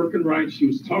wasn't working right. She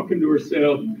was talking to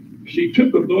herself. She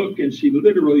took a book and she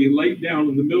literally laid down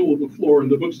in the middle of the floor in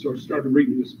the bookstore, started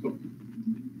reading this book.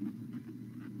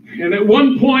 And at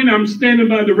one point, I'm standing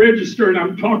by the register and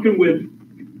I'm talking with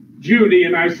Judy,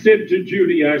 and I said to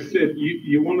Judy, I said,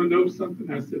 you want to know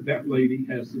something? I said, that lady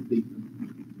has a demon.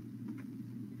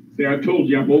 See, I told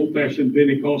you I'm old-fashioned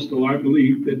Pentecostal. I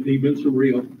believe that demons are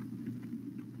real.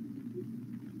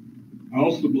 I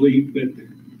also believe that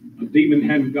a demon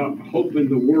hadn't got hope in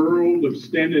the world of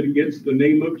standing against the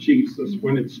name of Jesus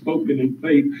when it's spoken in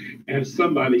faith and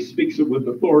somebody speaks it with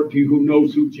authority who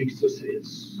knows who Jesus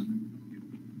is.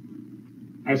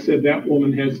 I said, that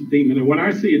woman has a demon. And when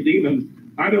I see a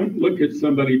demon, I don't look at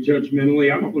somebody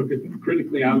judgmentally. I don't look at them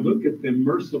critically. I look at them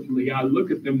mercifully. I look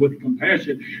at them with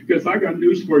compassion, because I got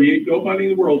news for you. Ain't nobody in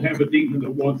the world have a demon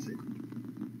that wants it.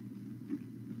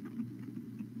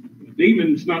 A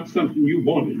demon's not something you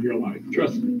want in your life.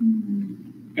 Trust me.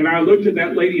 And I looked at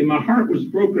that lady and my heart was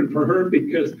broken for her,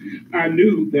 because I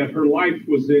knew that her life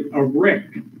was a wreck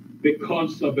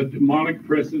because of a demonic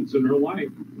presence in her life.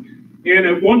 And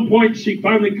at one point, she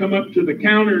finally come up to the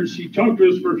counter and she talked to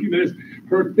us for a few minutes.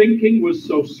 Her thinking was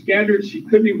so scattered, she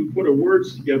couldn't even put her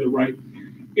words together right.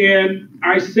 And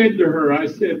I said to her, I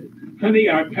said, honey,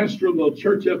 I pastor a little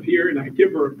church up here, and I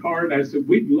give her a card. I said,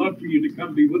 we'd love for you to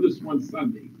come be with us one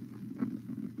Sunday.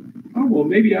 Oh, well,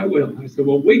 maybe I will. I said,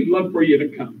 well, we'd love for you to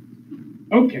come.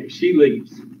 Okay, she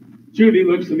leaves. Judy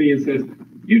looks at me and says,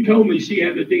 you told me she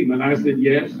had a demon. I said,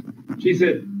 yes. She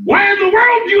said, why in the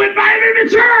world do you invite her to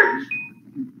church?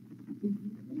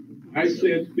 I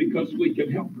said, because we can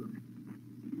help her.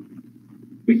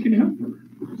 We can help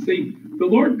her. See, the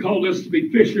Lord called us to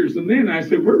be fishers, and then I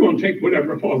said, we're going to take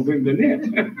whatever falls in the net.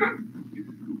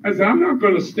 I said, I'm not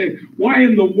going to stay. Why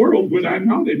in the world would I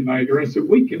not invite her? I said,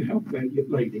 we can help that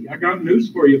lady. I got news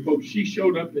for you, folks. She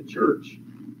showed up at church.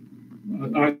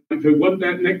 If it wasn't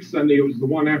that next Sunday, it was the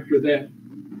one after that.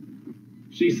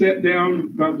 She sat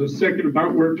down about the second,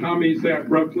 about where Tommy's at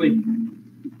roughly.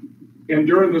 And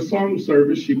during the song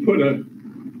service, she took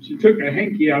a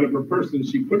hanky out of her purse and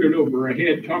she put it over her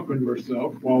head, talking to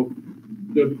herself while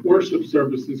the worship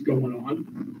service is going on.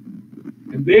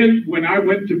 And then when I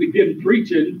went to begin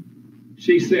preaching,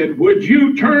 she said, would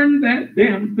you turn that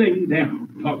damn thing down?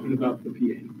 Talking about the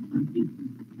PA.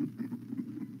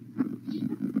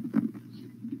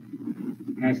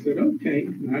 I said, okay.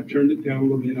 And I turned it down a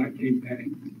little bit. I came back.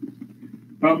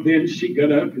 About then, she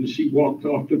got up and she walked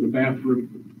off to the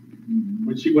bathroom.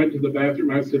 When she went to the bathroom,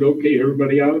 I said, okay,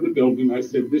 everybody out of the building. I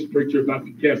said, this preacher about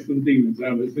to cast some demons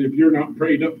out. I said, if you're not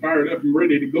prayed up, fired up, and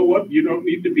ready to go up, you don't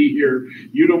need to be here.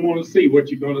 You don't want to see what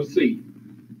you're going to see.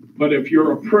 But if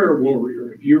you're a prayer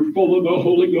warrior, if you're full of the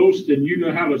Holy Ghost and you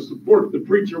know how to support the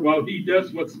preacher while he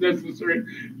does what's necessary,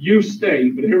 you stay.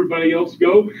 But everybody else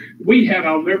go.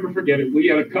 I'll never forget it. We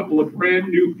had a couple of brand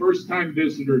new first-time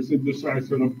visitors in this. I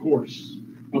said, of course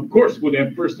we'd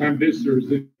have first-time visitors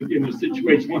in a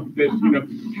situation like this, you know.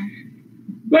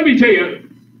 Let me tell you,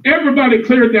 everybody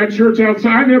cleared that church out, so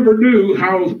I never knew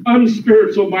how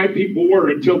unspiritual my people were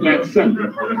until that Sunday.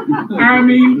 I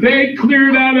mean, they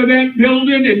cleared out of that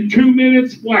building in 2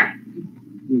 minutes flat.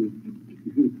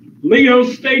 Leo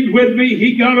stayed with me.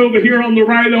 He got over here on the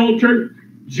right altar.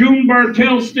 June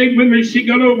Bartell stayed with me. She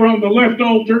got over on the left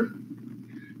altar.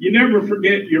 You never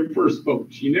forget your first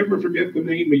folks. You never forget the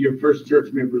name of your first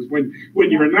church members. When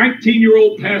you're a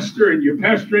 19-year-old pastor and you're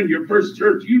pastoring your first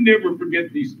church, you never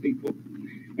forget these people.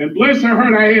 And bless her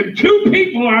heart, I had 2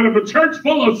 people out of a church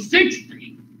full of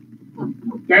 60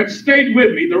 that stayed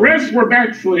with me. The rest were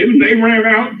backslidden. They ran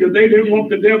out because they didn't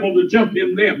want the devil to jump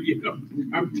in them. You know,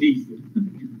 I'm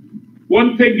teasing.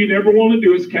 One thing you never want to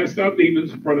do is cast out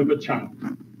demons in front of a child,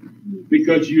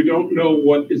 because you don't know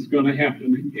what is going to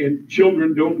happen. And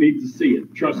children don't need to see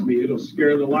it. Trust me, it'll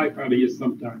scare the life out of you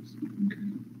sometimes.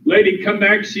 Lady come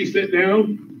back, she sat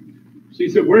down. She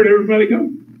said, where'd everybody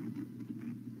go?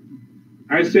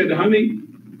 I said, honey,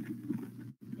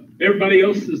 everybody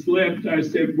else is left. I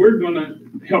said, we're going to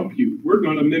help you. We're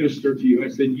going to minister to you. I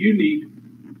said, you need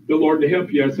the Lord to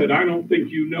help you. I said, I don't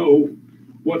think you know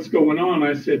what's going on.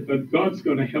 I said, but God's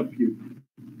going to help you.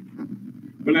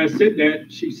 When I said that,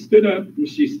 she stood up and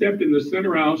she stepped in the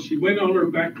center aisle. She went on her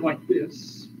back like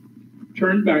this,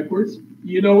 turned backwards.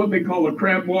 You know what they call a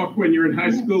crab walk when you're in high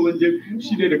school? And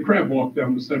she did a crab walk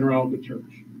down the center aisle of the church.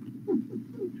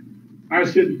 I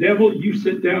said, devil, you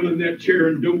sit down in that chair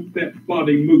and don't that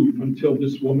body move until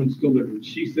this woman's delivered.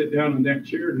 She sat down in that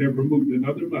chair and never moved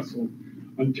another muscle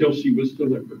until she was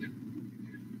delivered.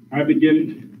 I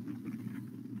began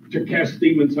to cast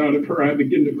demons out of her. I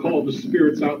began to call the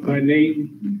spirits out by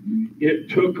name.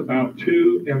 It took about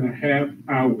 2.5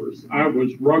 hours. I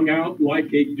was wrung out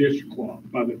like a dishcloth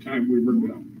by the time we were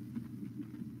done.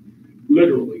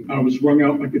 Literally, I was wrung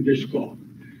out like a dishcloth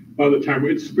by the time.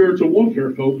 It's spiritual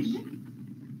warfare, folks.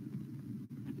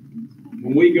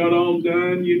 When we got all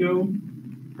done, you know,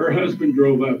 her husband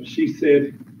drove up. She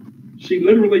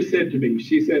literally said to me,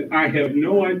 she said, I have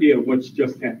no idea what's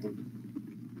just happened.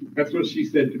 That's what she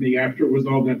said to me after it was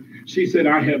all done. She said,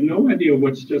 I have no idea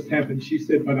what's just happened. She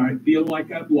said, but I feel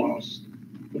like I've lost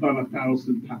about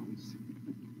 1,000 pounds.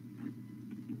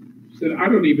 She said, I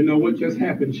don't even know what just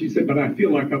happened. She said, but I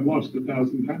feel like I've lost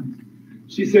 1,000 pounds.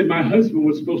 She said, my husband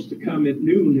was supposed to come at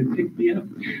noon and pick me up.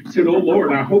 I said, oh,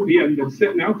 Lord, I hope he hadn't been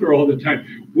sitting out there all the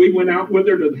time. We went out with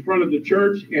her to the front of the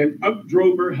church, and up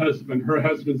drove her husband. Her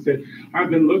husband said, I've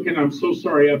been looking. I'm so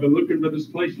sorry. I've been looking for this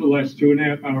place for the last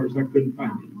 2.5 hours. I couldn't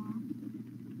find it.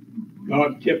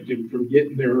 God kept him from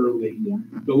getting there early. Yeah.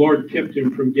 The Lord kept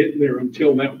him from getting there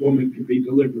until that woman could be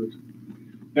delivered.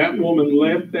 That woman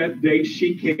left that day.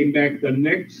 She came back the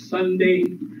next Sunday.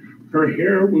 Her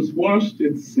hair was washed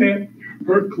and set.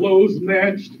 Her clothes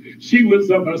matched. She was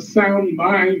of a sound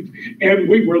mind. And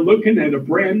we were looking at a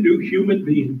brand new human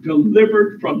being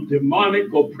delivered from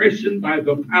demonic oppression by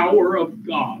the power of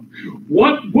God.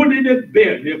 What would it have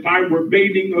been if I were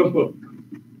baiting a hook?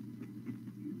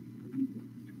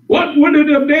 What would it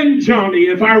have been, Johnny,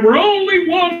 if I were only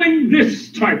wanting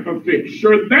this type of fish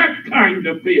or that kind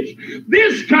of fish,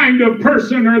 this kind of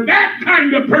person or that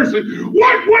kind of person?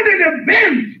 What would it have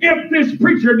been if this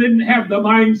preacher didn't have the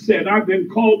mindset, I've been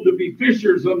called to be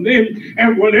fishers of men,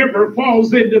 and whatever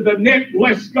falls into the net,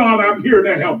 bless God, I'm here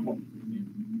to help them?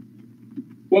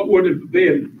 What would it have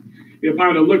been if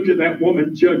I'd have looked at that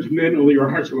woman judgmentally or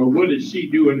harshly? Well, what does she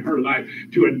do in her life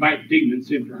to invite demons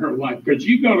into her life? Because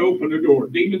you got to open the door.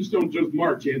 Demons don't just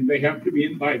march in. They have to be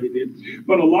invited in.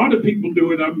 But a lot of people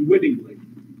do it unwittingly.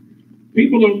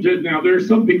 People don't just, now there are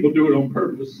some people do it on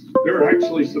purpose. There are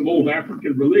actually some old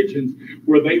African religions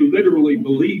where they literally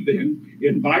believe in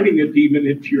inviting a demon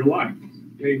into your life.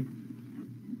 Okay?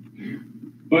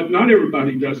 But not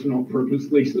everybody does it on purpose,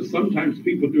 Lisa. Sometimes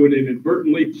people do it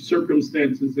inadvertently,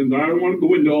 circumstances, and I don't want to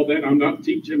go into all that. I'm not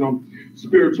teaching on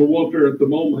spiritual warfare at the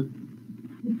moment.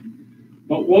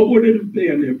 But what would it have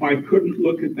been if I couldn't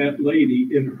look at that lady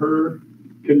in her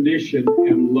condition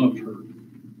and love her?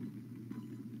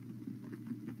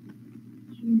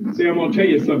 See, I'm going to tell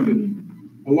you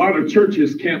something. A lot of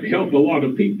churches can't help a lot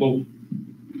of people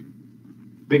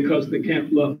because they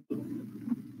can't love them.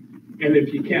 And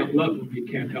if you can't love them, you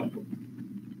can't help them.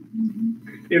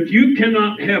 If you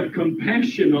cannot have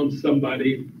compassion on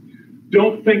somebody,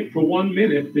 don't think for 1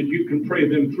 minute that you can pray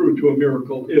them through to a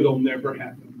miracle. It'll never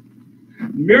happen.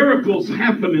 Miracles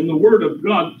happen in the Word of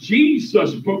God.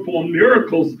 Jesus performed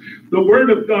miracles. The Word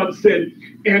of God said,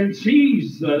 and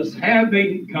Jesus,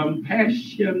 having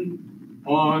compassion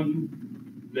on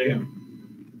them.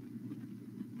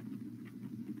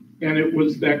 And it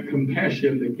was that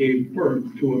compassion that gave birth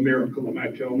to a miracle. Am I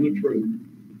telling the truth?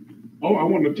 Oh, I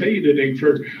want to tell you today,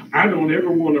 church, I don't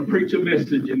ever want to preach a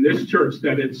message in this church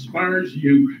that inspires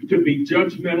you to be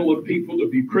judgmental of people, to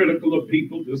be critical of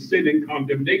people, to sit in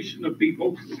condemnation of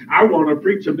people. I want to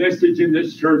preach a message in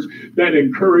this church that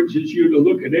encourages you to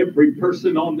look at every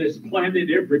person on this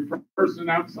planet, every person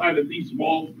outside of these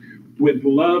walls, with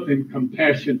love and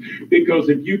compassion. Because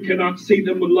if you cannot see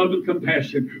them with love and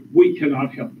compassion, we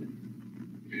cannot help them.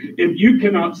 If you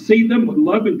cannot see them with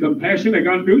love and compassion, I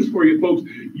got news for you, folks.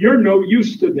 You're no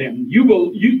use to them.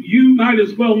 You might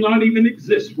as well not even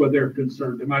exist where they're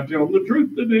concerned. Am I telling the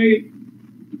truth today?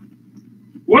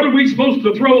 What are we supposed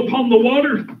to throw upon the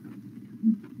water?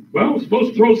 Well, we're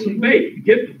supposed to throw some bait,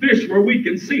 get the fish where we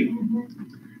can see them.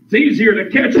 It's easier to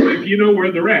catch them if you know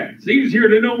where they're at. It's easier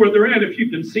to know where they're at if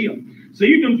you can see them. So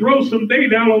you can throw some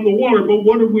bait out on the water, but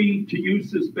what are we to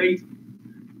use this bait?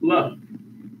 Love.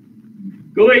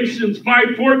 Galatians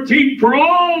 5:14, for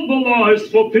all the law is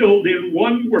fulfilled in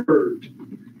one word,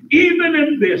 even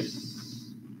in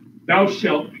this, thou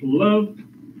shalt love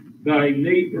thy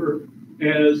neighbor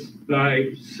as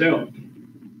thyself.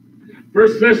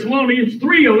 1 Thessalonians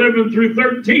 3:11 through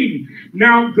 13,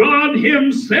 now God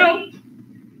himself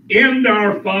and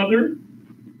our Father.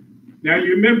 Now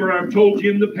you remember I've told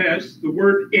you in the past, the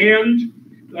word and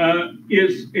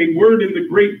is a word in the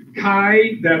Greek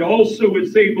kai that also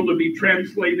is able to be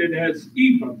translated as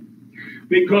even.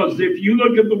 Because if you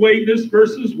look at the way this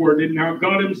verse is worded, now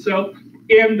God himself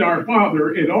and our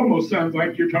Father, it almost sounds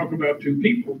like you're talking about two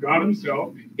people, God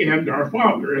himself and our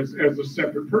Father as a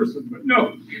separate person. But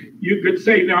no, you could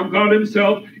say now God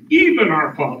himself, even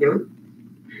our Father,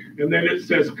 and then it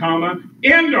says, comma,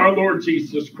 and our Lord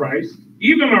Jesus Christ,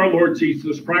 even our Lord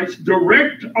Jesus Christ,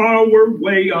 direct our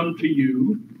way unto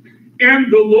you,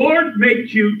 and the Lord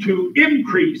make you to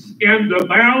increase and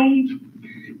abound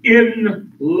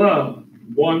in love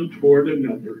one toward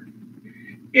another,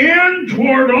 and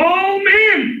toward all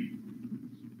men.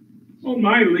 Oh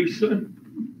my, Lisa,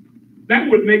 that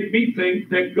would make me think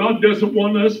that God doesn't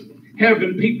want us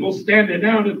having people standing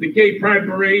out at the gay pride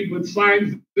parade with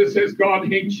signs that says God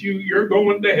hates you, you're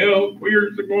going to hell,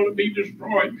 queers are going to be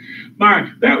destroyed.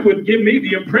 My, that would give me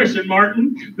the impression,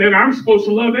 Martin, that I'm supposed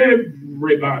to love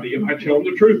everybody if I tell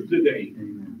the truth today.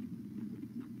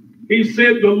 He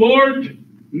said, the Lord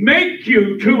make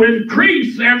you to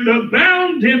increase and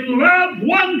abound in love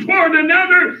one toward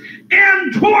another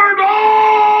and toward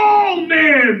all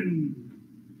men,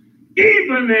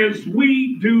 even as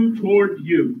we do toward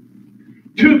you,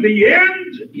 to the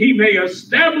end he may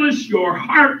establish your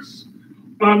hearts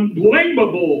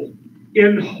unblameable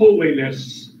in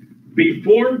holiness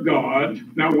before God.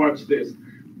 Now watch this.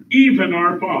 Even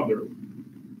our Father.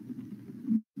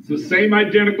 It's the same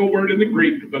identical word in the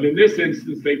Greek, but in this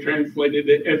instance they translated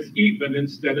it as even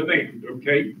instead of and,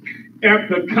 okay? At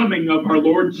the coming of our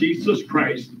Lord Jesus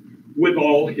Christ with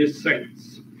all his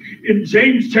saints. In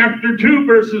James chapter 2,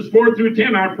 verses 4 through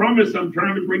 10, I promise I'm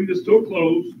trying to bring this to a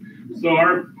close. So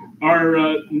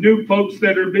our new folks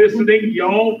that are visiting,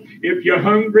 y'all, if you're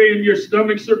hungry and your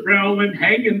stomachs are growling,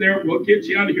 hang in there. We'll get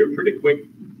you out of here pretty quick.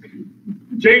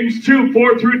 James 2,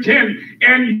 4 through 10.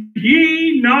 And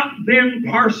ye not then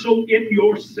partial in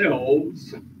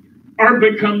yourselves are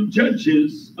become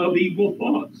judges of evil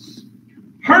thoughts.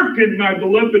 Hearken, my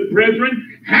beloved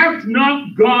brethren, hath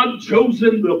not God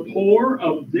chosen the poor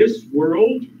of this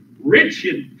world, rich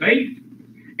in faith,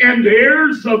 and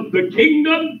heirs of the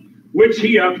kingdom, which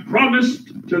he hath promised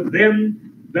to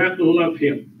them that love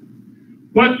him?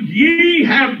 But ye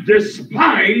have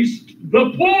despised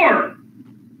the poor.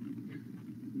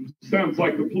 Sounds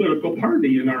like a political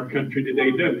party in our country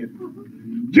today, doesn't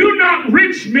it? Do not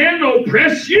rich men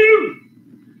oppress you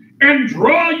and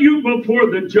draw you before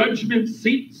the judgment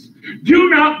seats? Do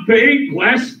not they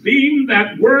blaspheme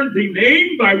that worthy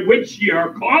name by which ye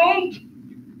are called?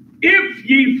 If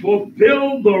ye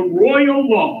fulfill the royal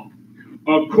law,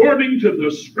 according to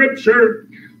the scripture,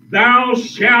 thou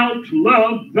shalt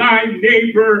love thy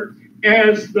neighbor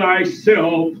as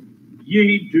thyself,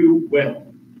 ye do well.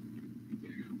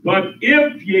 But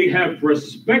if ye have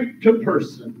respect to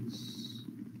persons,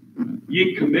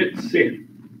 ye commit sin.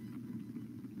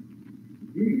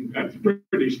 That's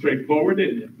pretty straightforward,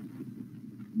 isn't it?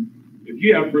 If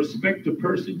you have respect to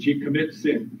persons, ye commit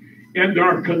sin, and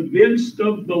are convinced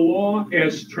of the law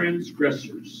as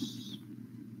transgressors.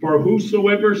 For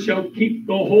whosoever shall keep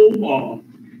the whole law,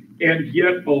 and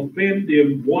yet offend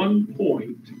in one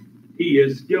point, he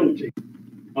is guilty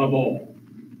of all.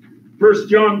 1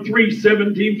 John 3,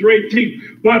 17 through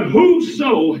 18. But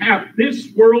whoso hath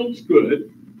this world's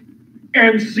good,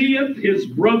 and seeth his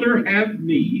brother have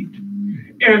need,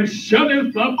 and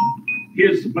shutteth up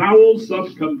his bowels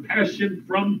of compassion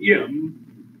from him,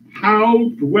 how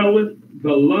dwelleth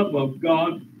the love of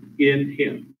God in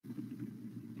him?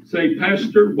 Say,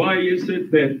 Pastor, why is it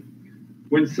that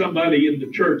when somebody in the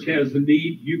church has a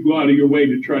need, you go out of your way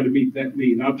to try to meet that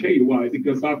need? I'll tell you why.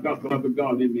 Because I've got the love of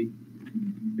God in me.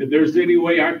 If there's any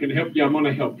way I can help you, I'm going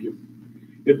to help you.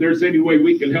 If there's any way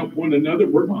we can help one another,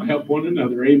 we're going to help one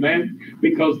another. Amen?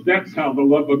 Because that's how the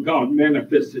love of God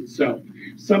manifests itself.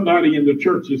 Somebody in the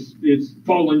church is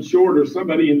falling short, or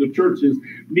somebody in the church is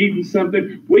needing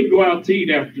something. We go out to eat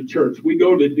after church. We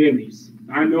go to Denny's.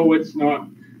 I know it's not,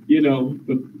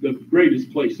 the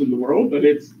greatest place in the world, but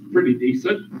it's pretty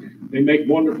decent. They make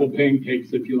wonderful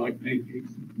pancakes if you like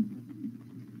pancakes.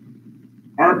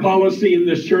 Our policy in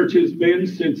this church has been,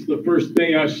 since the first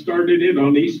day I started it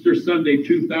on Easter Sunday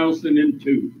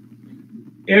 2002,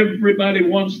 everybody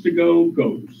wants to go,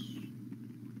 goes.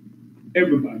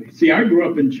 Everybody. See, I grew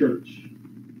up in church.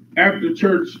 After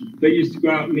church, they used to go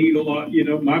out and eat a lot.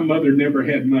 My mother never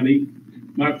had money.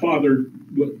 My father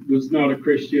was not a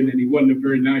Christian, and he wasn't a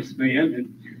very nice man,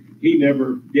 and he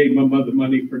never gave my mother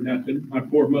money for nothing. My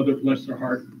poor mother, bless her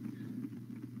heart.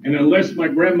 And unless my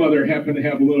grandmother happened to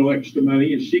have a little extra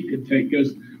money and she could take us,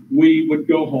 we would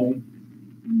go home.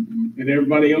 And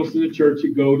everybody else in the church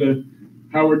would go to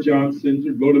Howard Johnson's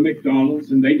or go to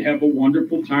McDonald's, and they'd have a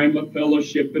wonderful time of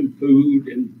fellowship and food.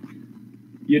 And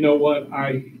you know what?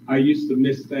 I used to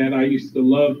miss that. I used to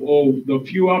love, the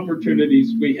few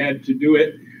opportunities we had to do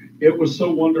it. It was so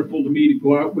wonderful to me to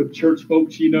go out with church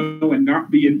folks, and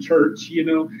not be in church,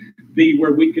 be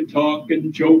where we could talk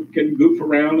and joke and goof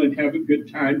around and have a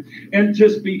good time and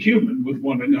just be human with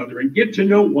one another and get to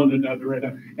know one another at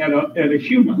a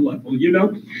human level, you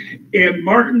know. And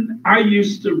Martin, I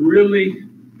used to really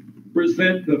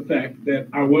resent the fact that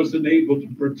I wasn't able to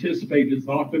participate as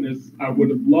often as I would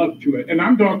have loved to. And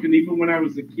I'm talking even when I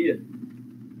was a kid.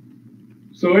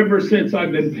 So ever since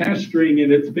I've been pastoring,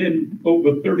 and it's been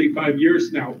over 35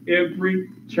 years now, every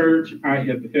church I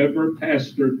have ever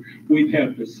pastored, we've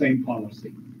had the same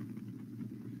policy.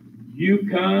 You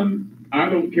come, I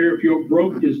don't care if you're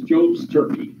broke as Job's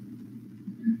turkey.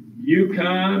 You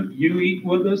come, you eat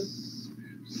with us.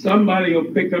 Somebody will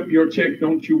pick up your check.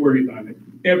 Don't you worry about it.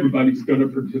 Everybody's going to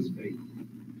participate.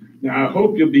 Now, I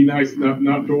hope you'll be nice enough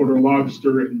not to order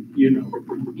lobster and, you know.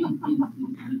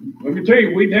 Let me tell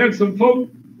you, we've had some folk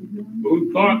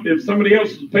who thought if somebody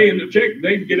else was paying the check,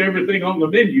 they'd get everything on the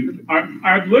menu.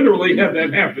 I've literally had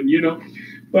that happen, you know.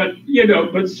 But, you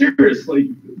know, but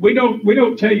seriously, we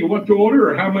don't tell you what to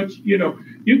order or how much, you know.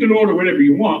 You can order whatever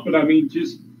you want, but I mean,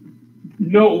 just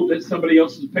know that somebody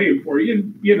else is paying for you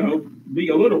and, you know, be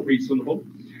a little reasonable.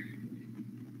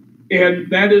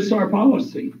 And that is our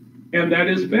policy. And that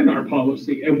has been our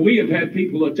policy. And we have had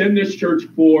people attend this church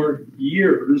for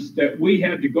years that we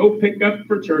had to go pick up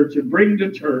for church and bring to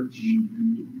church.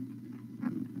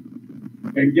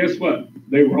 And guess what?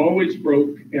 They were always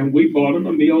broke. And we bought them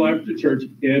a meal after church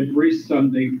every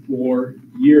Sunday for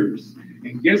years.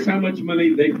 And guess how much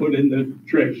money they put in the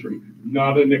treasury?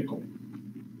 Not a nickel.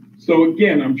 So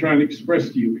again, I'm trying to express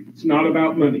to you, it's not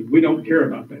about money. We don't care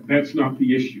about that. That's not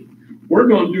the issue. We're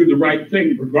going to do the right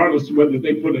thing regardless of whether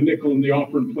they put a nickel in the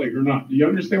offering plate or not. Do you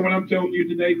understand what I'm telling you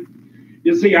today?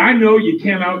 You see, I know you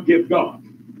can't outgive God.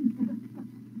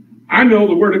 I know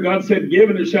the word of God said, give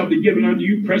and it shall be given unto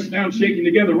you, pressed down, shaken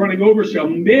together, running over, shall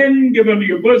men give unto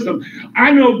your bosom.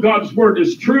 I know God's word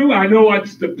is true. I know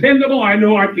it's dependable. I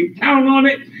know I can count on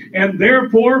it. And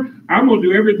therefore, I'm going to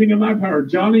do everything in my power.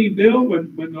 Johnny, Bill,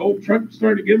 when the old truck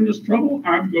started giving us trouble,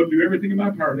 I'm going to do everything in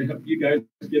my power to help you guys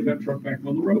get that truck back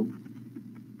on the road.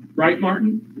 Right,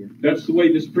 Martin? Yeah. That's the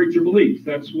way this preacher believes.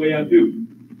 That's the way I do.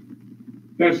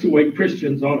 That's the way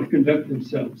Christians ought to conduct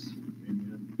themselves.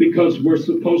 Amen. Because we're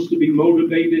supposed to be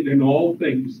motivated in all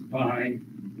things by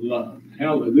love.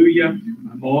 Hallelujah.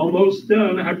 I'm almost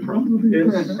done, I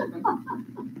promise.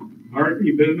 Martin,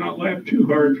 you better not laugh too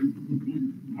hard.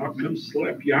 I'll come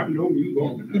slap you. I've known you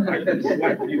long enough. I can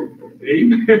slap you.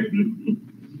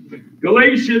 Amen.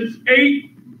 Galatians 8.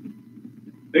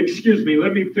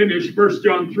 Let me finish 1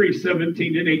 John 3,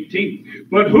 17 and 18.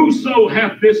 But whoso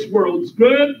hath this world's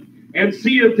good, and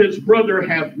seeth his brother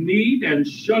have need, and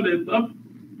shutteth up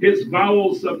his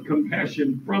bowels of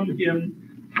compassion from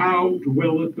him, how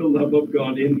dwelleth the love of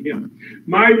God in him?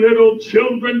 My little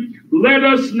children, let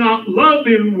us not love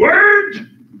in word,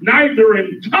 neither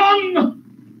in tongue,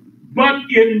 but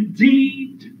in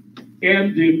deed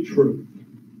and in truth.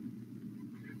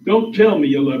 Don't tell me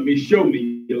you love me, show me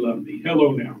you love me.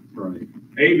 Hello now. Right.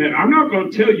 Amen. I'm not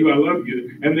going to tell you I love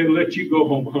you and then let you go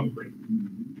home hungry.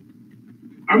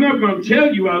 I'm not going to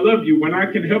tell you I love you when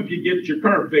I can help you get your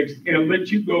car fixed and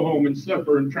let you go home and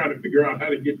suffer and try to figure out how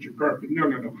to get your car fixed.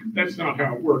 No. That's not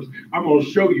how it works. I'm going to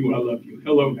show you I love you.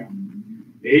 Hello now.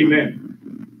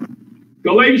 Amen.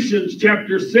 Galatians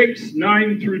chapter 6,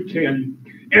 9 through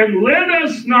 10. And let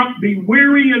us not be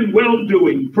weary in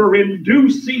well-doing, for in due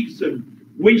season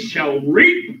we shall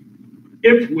reap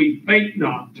if we faint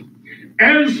not.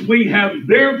 As we have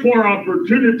therefore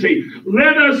opportunity,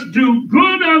 let us do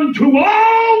good unto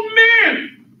all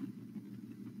men.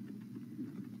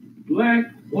 Black,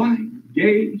 white,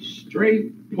 gay,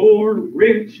 straight, poor,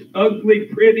 rich, ugly,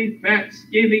 pretty, fat,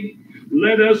 skinny.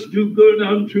 Let us do good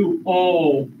unto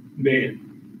all men,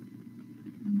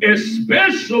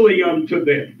 especially unto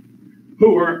them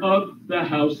who are of the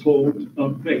household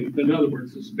of faith. In other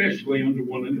words, especially unto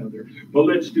one another. But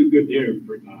let's do good to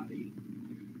everybody.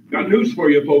 Got news for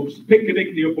you, folks.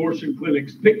 Picketing the abortion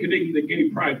clinics, picketing the gay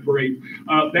pride parade,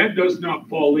 that does not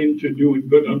fall into doing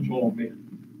good unto all men.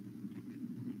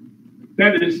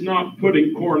 That is not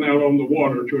putting corn out on the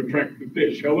water to attract the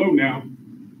fish. Hello now.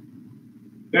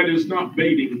 That is not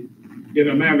baiting in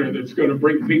a manner that's going to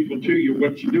bring people to you.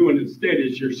 What you're doing instead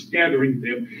is you're scattering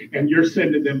them and you're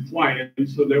sending them flying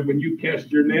so that when you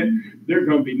cast your net, they're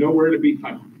going to be nowhere to be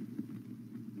found.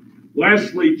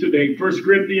 Lastly today, 1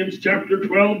 Corinthians chapter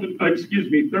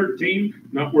 13,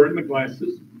 not wearing the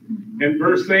glasses, and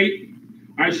verse 8.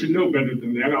 I should know better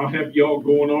than that. I'll have y'all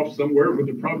going off somewhere where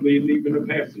there probably isn't even a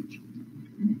passage.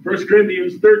 1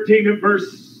 Corinthians 13 and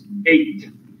verse 8.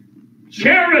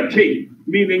 Charity,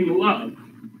 meaning love,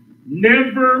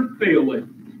 never faileth.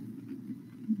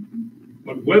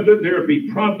 But whether there be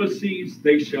prophecies,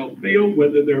 they shall fail.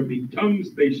 Whether there be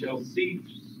tongues, they shall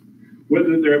cease.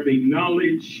 Whether there be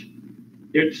knowledge,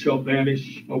 it shall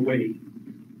vanish away.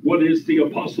 What is the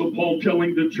Apostle Paul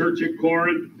telling the church at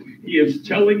Corinth? He is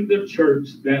telling the church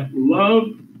that love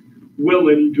will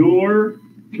endure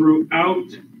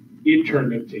throughout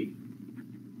eternity.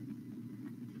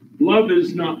 Love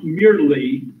is not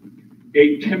merely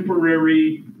a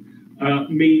temporary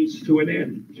means to an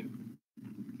end.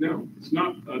 No, it's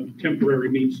not a temporary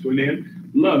means to an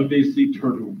end. Love is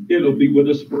eternal. It'll be with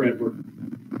us forever.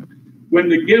 When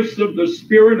the gifts of the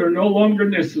Spirit are no longer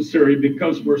necessary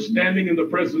because we're standing in the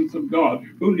presence of God,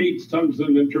 who needs tongues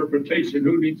and interpretation?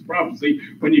 Who needs prophecy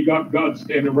when you got God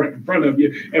standing right in front of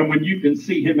you and when you can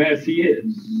see him as he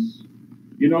is?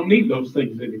 You don't need those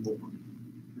things anymore.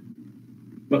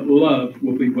 But love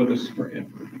will be with us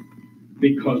forever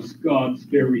because God's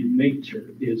very nature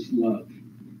is love.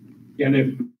 And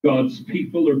if God's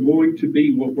people are going to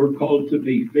be what we're called to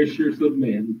be, fishers of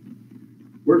men,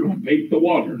 we're going to bait the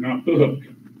water, not the hook.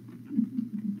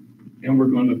 And we're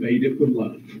going to bait it with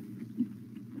love.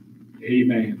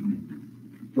 Amen.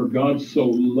 For God so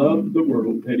loved the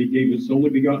world that he gave his only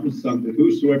begotten Son, that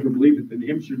whosoever believeth in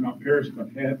him should not perish but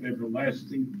have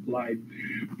everlasting life.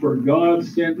 For God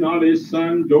sent not his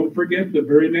Son, don't forget the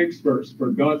very next verse,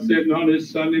 for God sent not his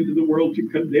Son into the world to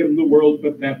condemn the world,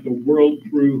 but that the world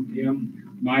through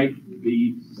him might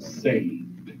be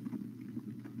saved.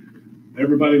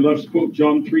 Everybody loves to quote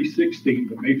John 3:16,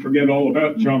 but they forget all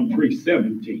about John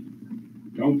 3:17.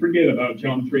 Don't forget about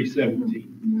John 3:17.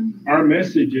 Our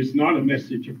message is not a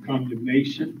message of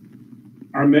condemnation.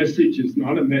 Our message is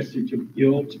not a message of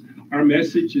guilt. Our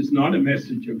message is not a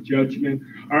message of judgment.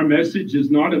 Our message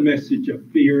is not a message of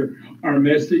fear. Our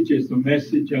message is a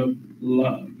message of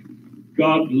love.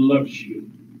 God loves you.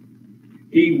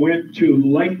 He went to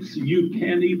lengths you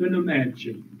can't even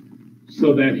imagine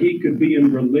so that he could be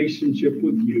in relationship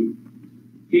with you.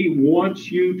 He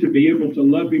wants you to be able to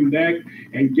love him back.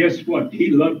 And guess what?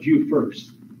 He loved you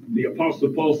first. The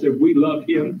Apostle Paul said we love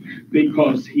him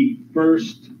because he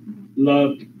first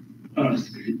loved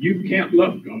us. You can't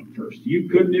love God first. You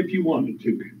couldn't if you wanted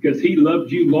to, because he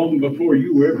loved you long before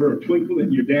you were ever a twinkle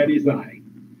in your daddy's eye.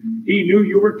 He knew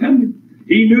you were coming.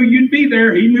 He knew you'd be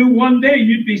there. He knew one day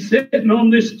you'd be sitting on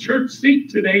this church seat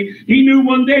today. He knew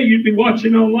one day you'd be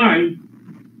watching online.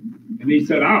 And he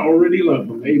said, I already love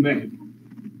them. Amen.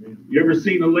 You ever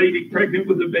seen a lady pregnant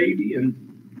with a baby and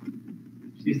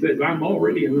she says, I'm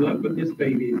already in love with this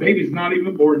baby. The baby's not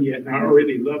even born yet, and I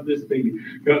already love this baby.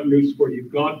 Got news for you.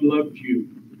 God loved you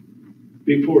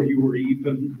before you were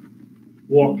even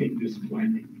walking this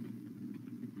planet.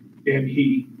 And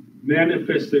he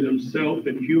manifested himself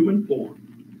in human form,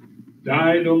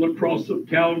 died on the cross of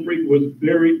Calvary, was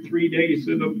buried 3 days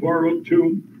in a borrowed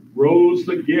tomb, rose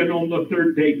again on the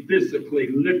third day, physically,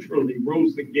 literally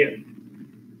rose again.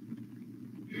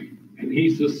 And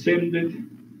he's ascended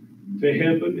to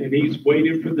heaven, and he's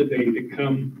waiting for the day to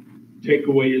come take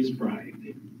away his bride.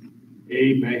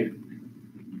 Amen.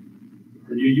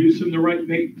 Are you using the right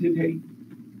bait today?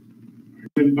 Are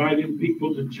you inviting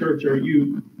people to church? Are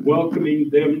you welcoming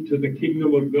them to the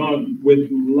kingdom of God with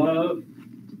love?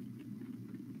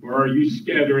 Or are you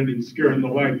scattering and scaring the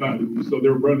life out of them so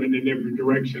they're running in every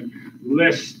direction,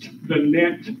 lest the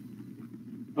net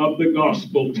of the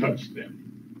gospel touch them?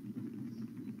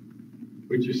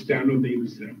 Would you stand with me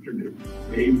this afternoon?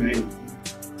 Amen.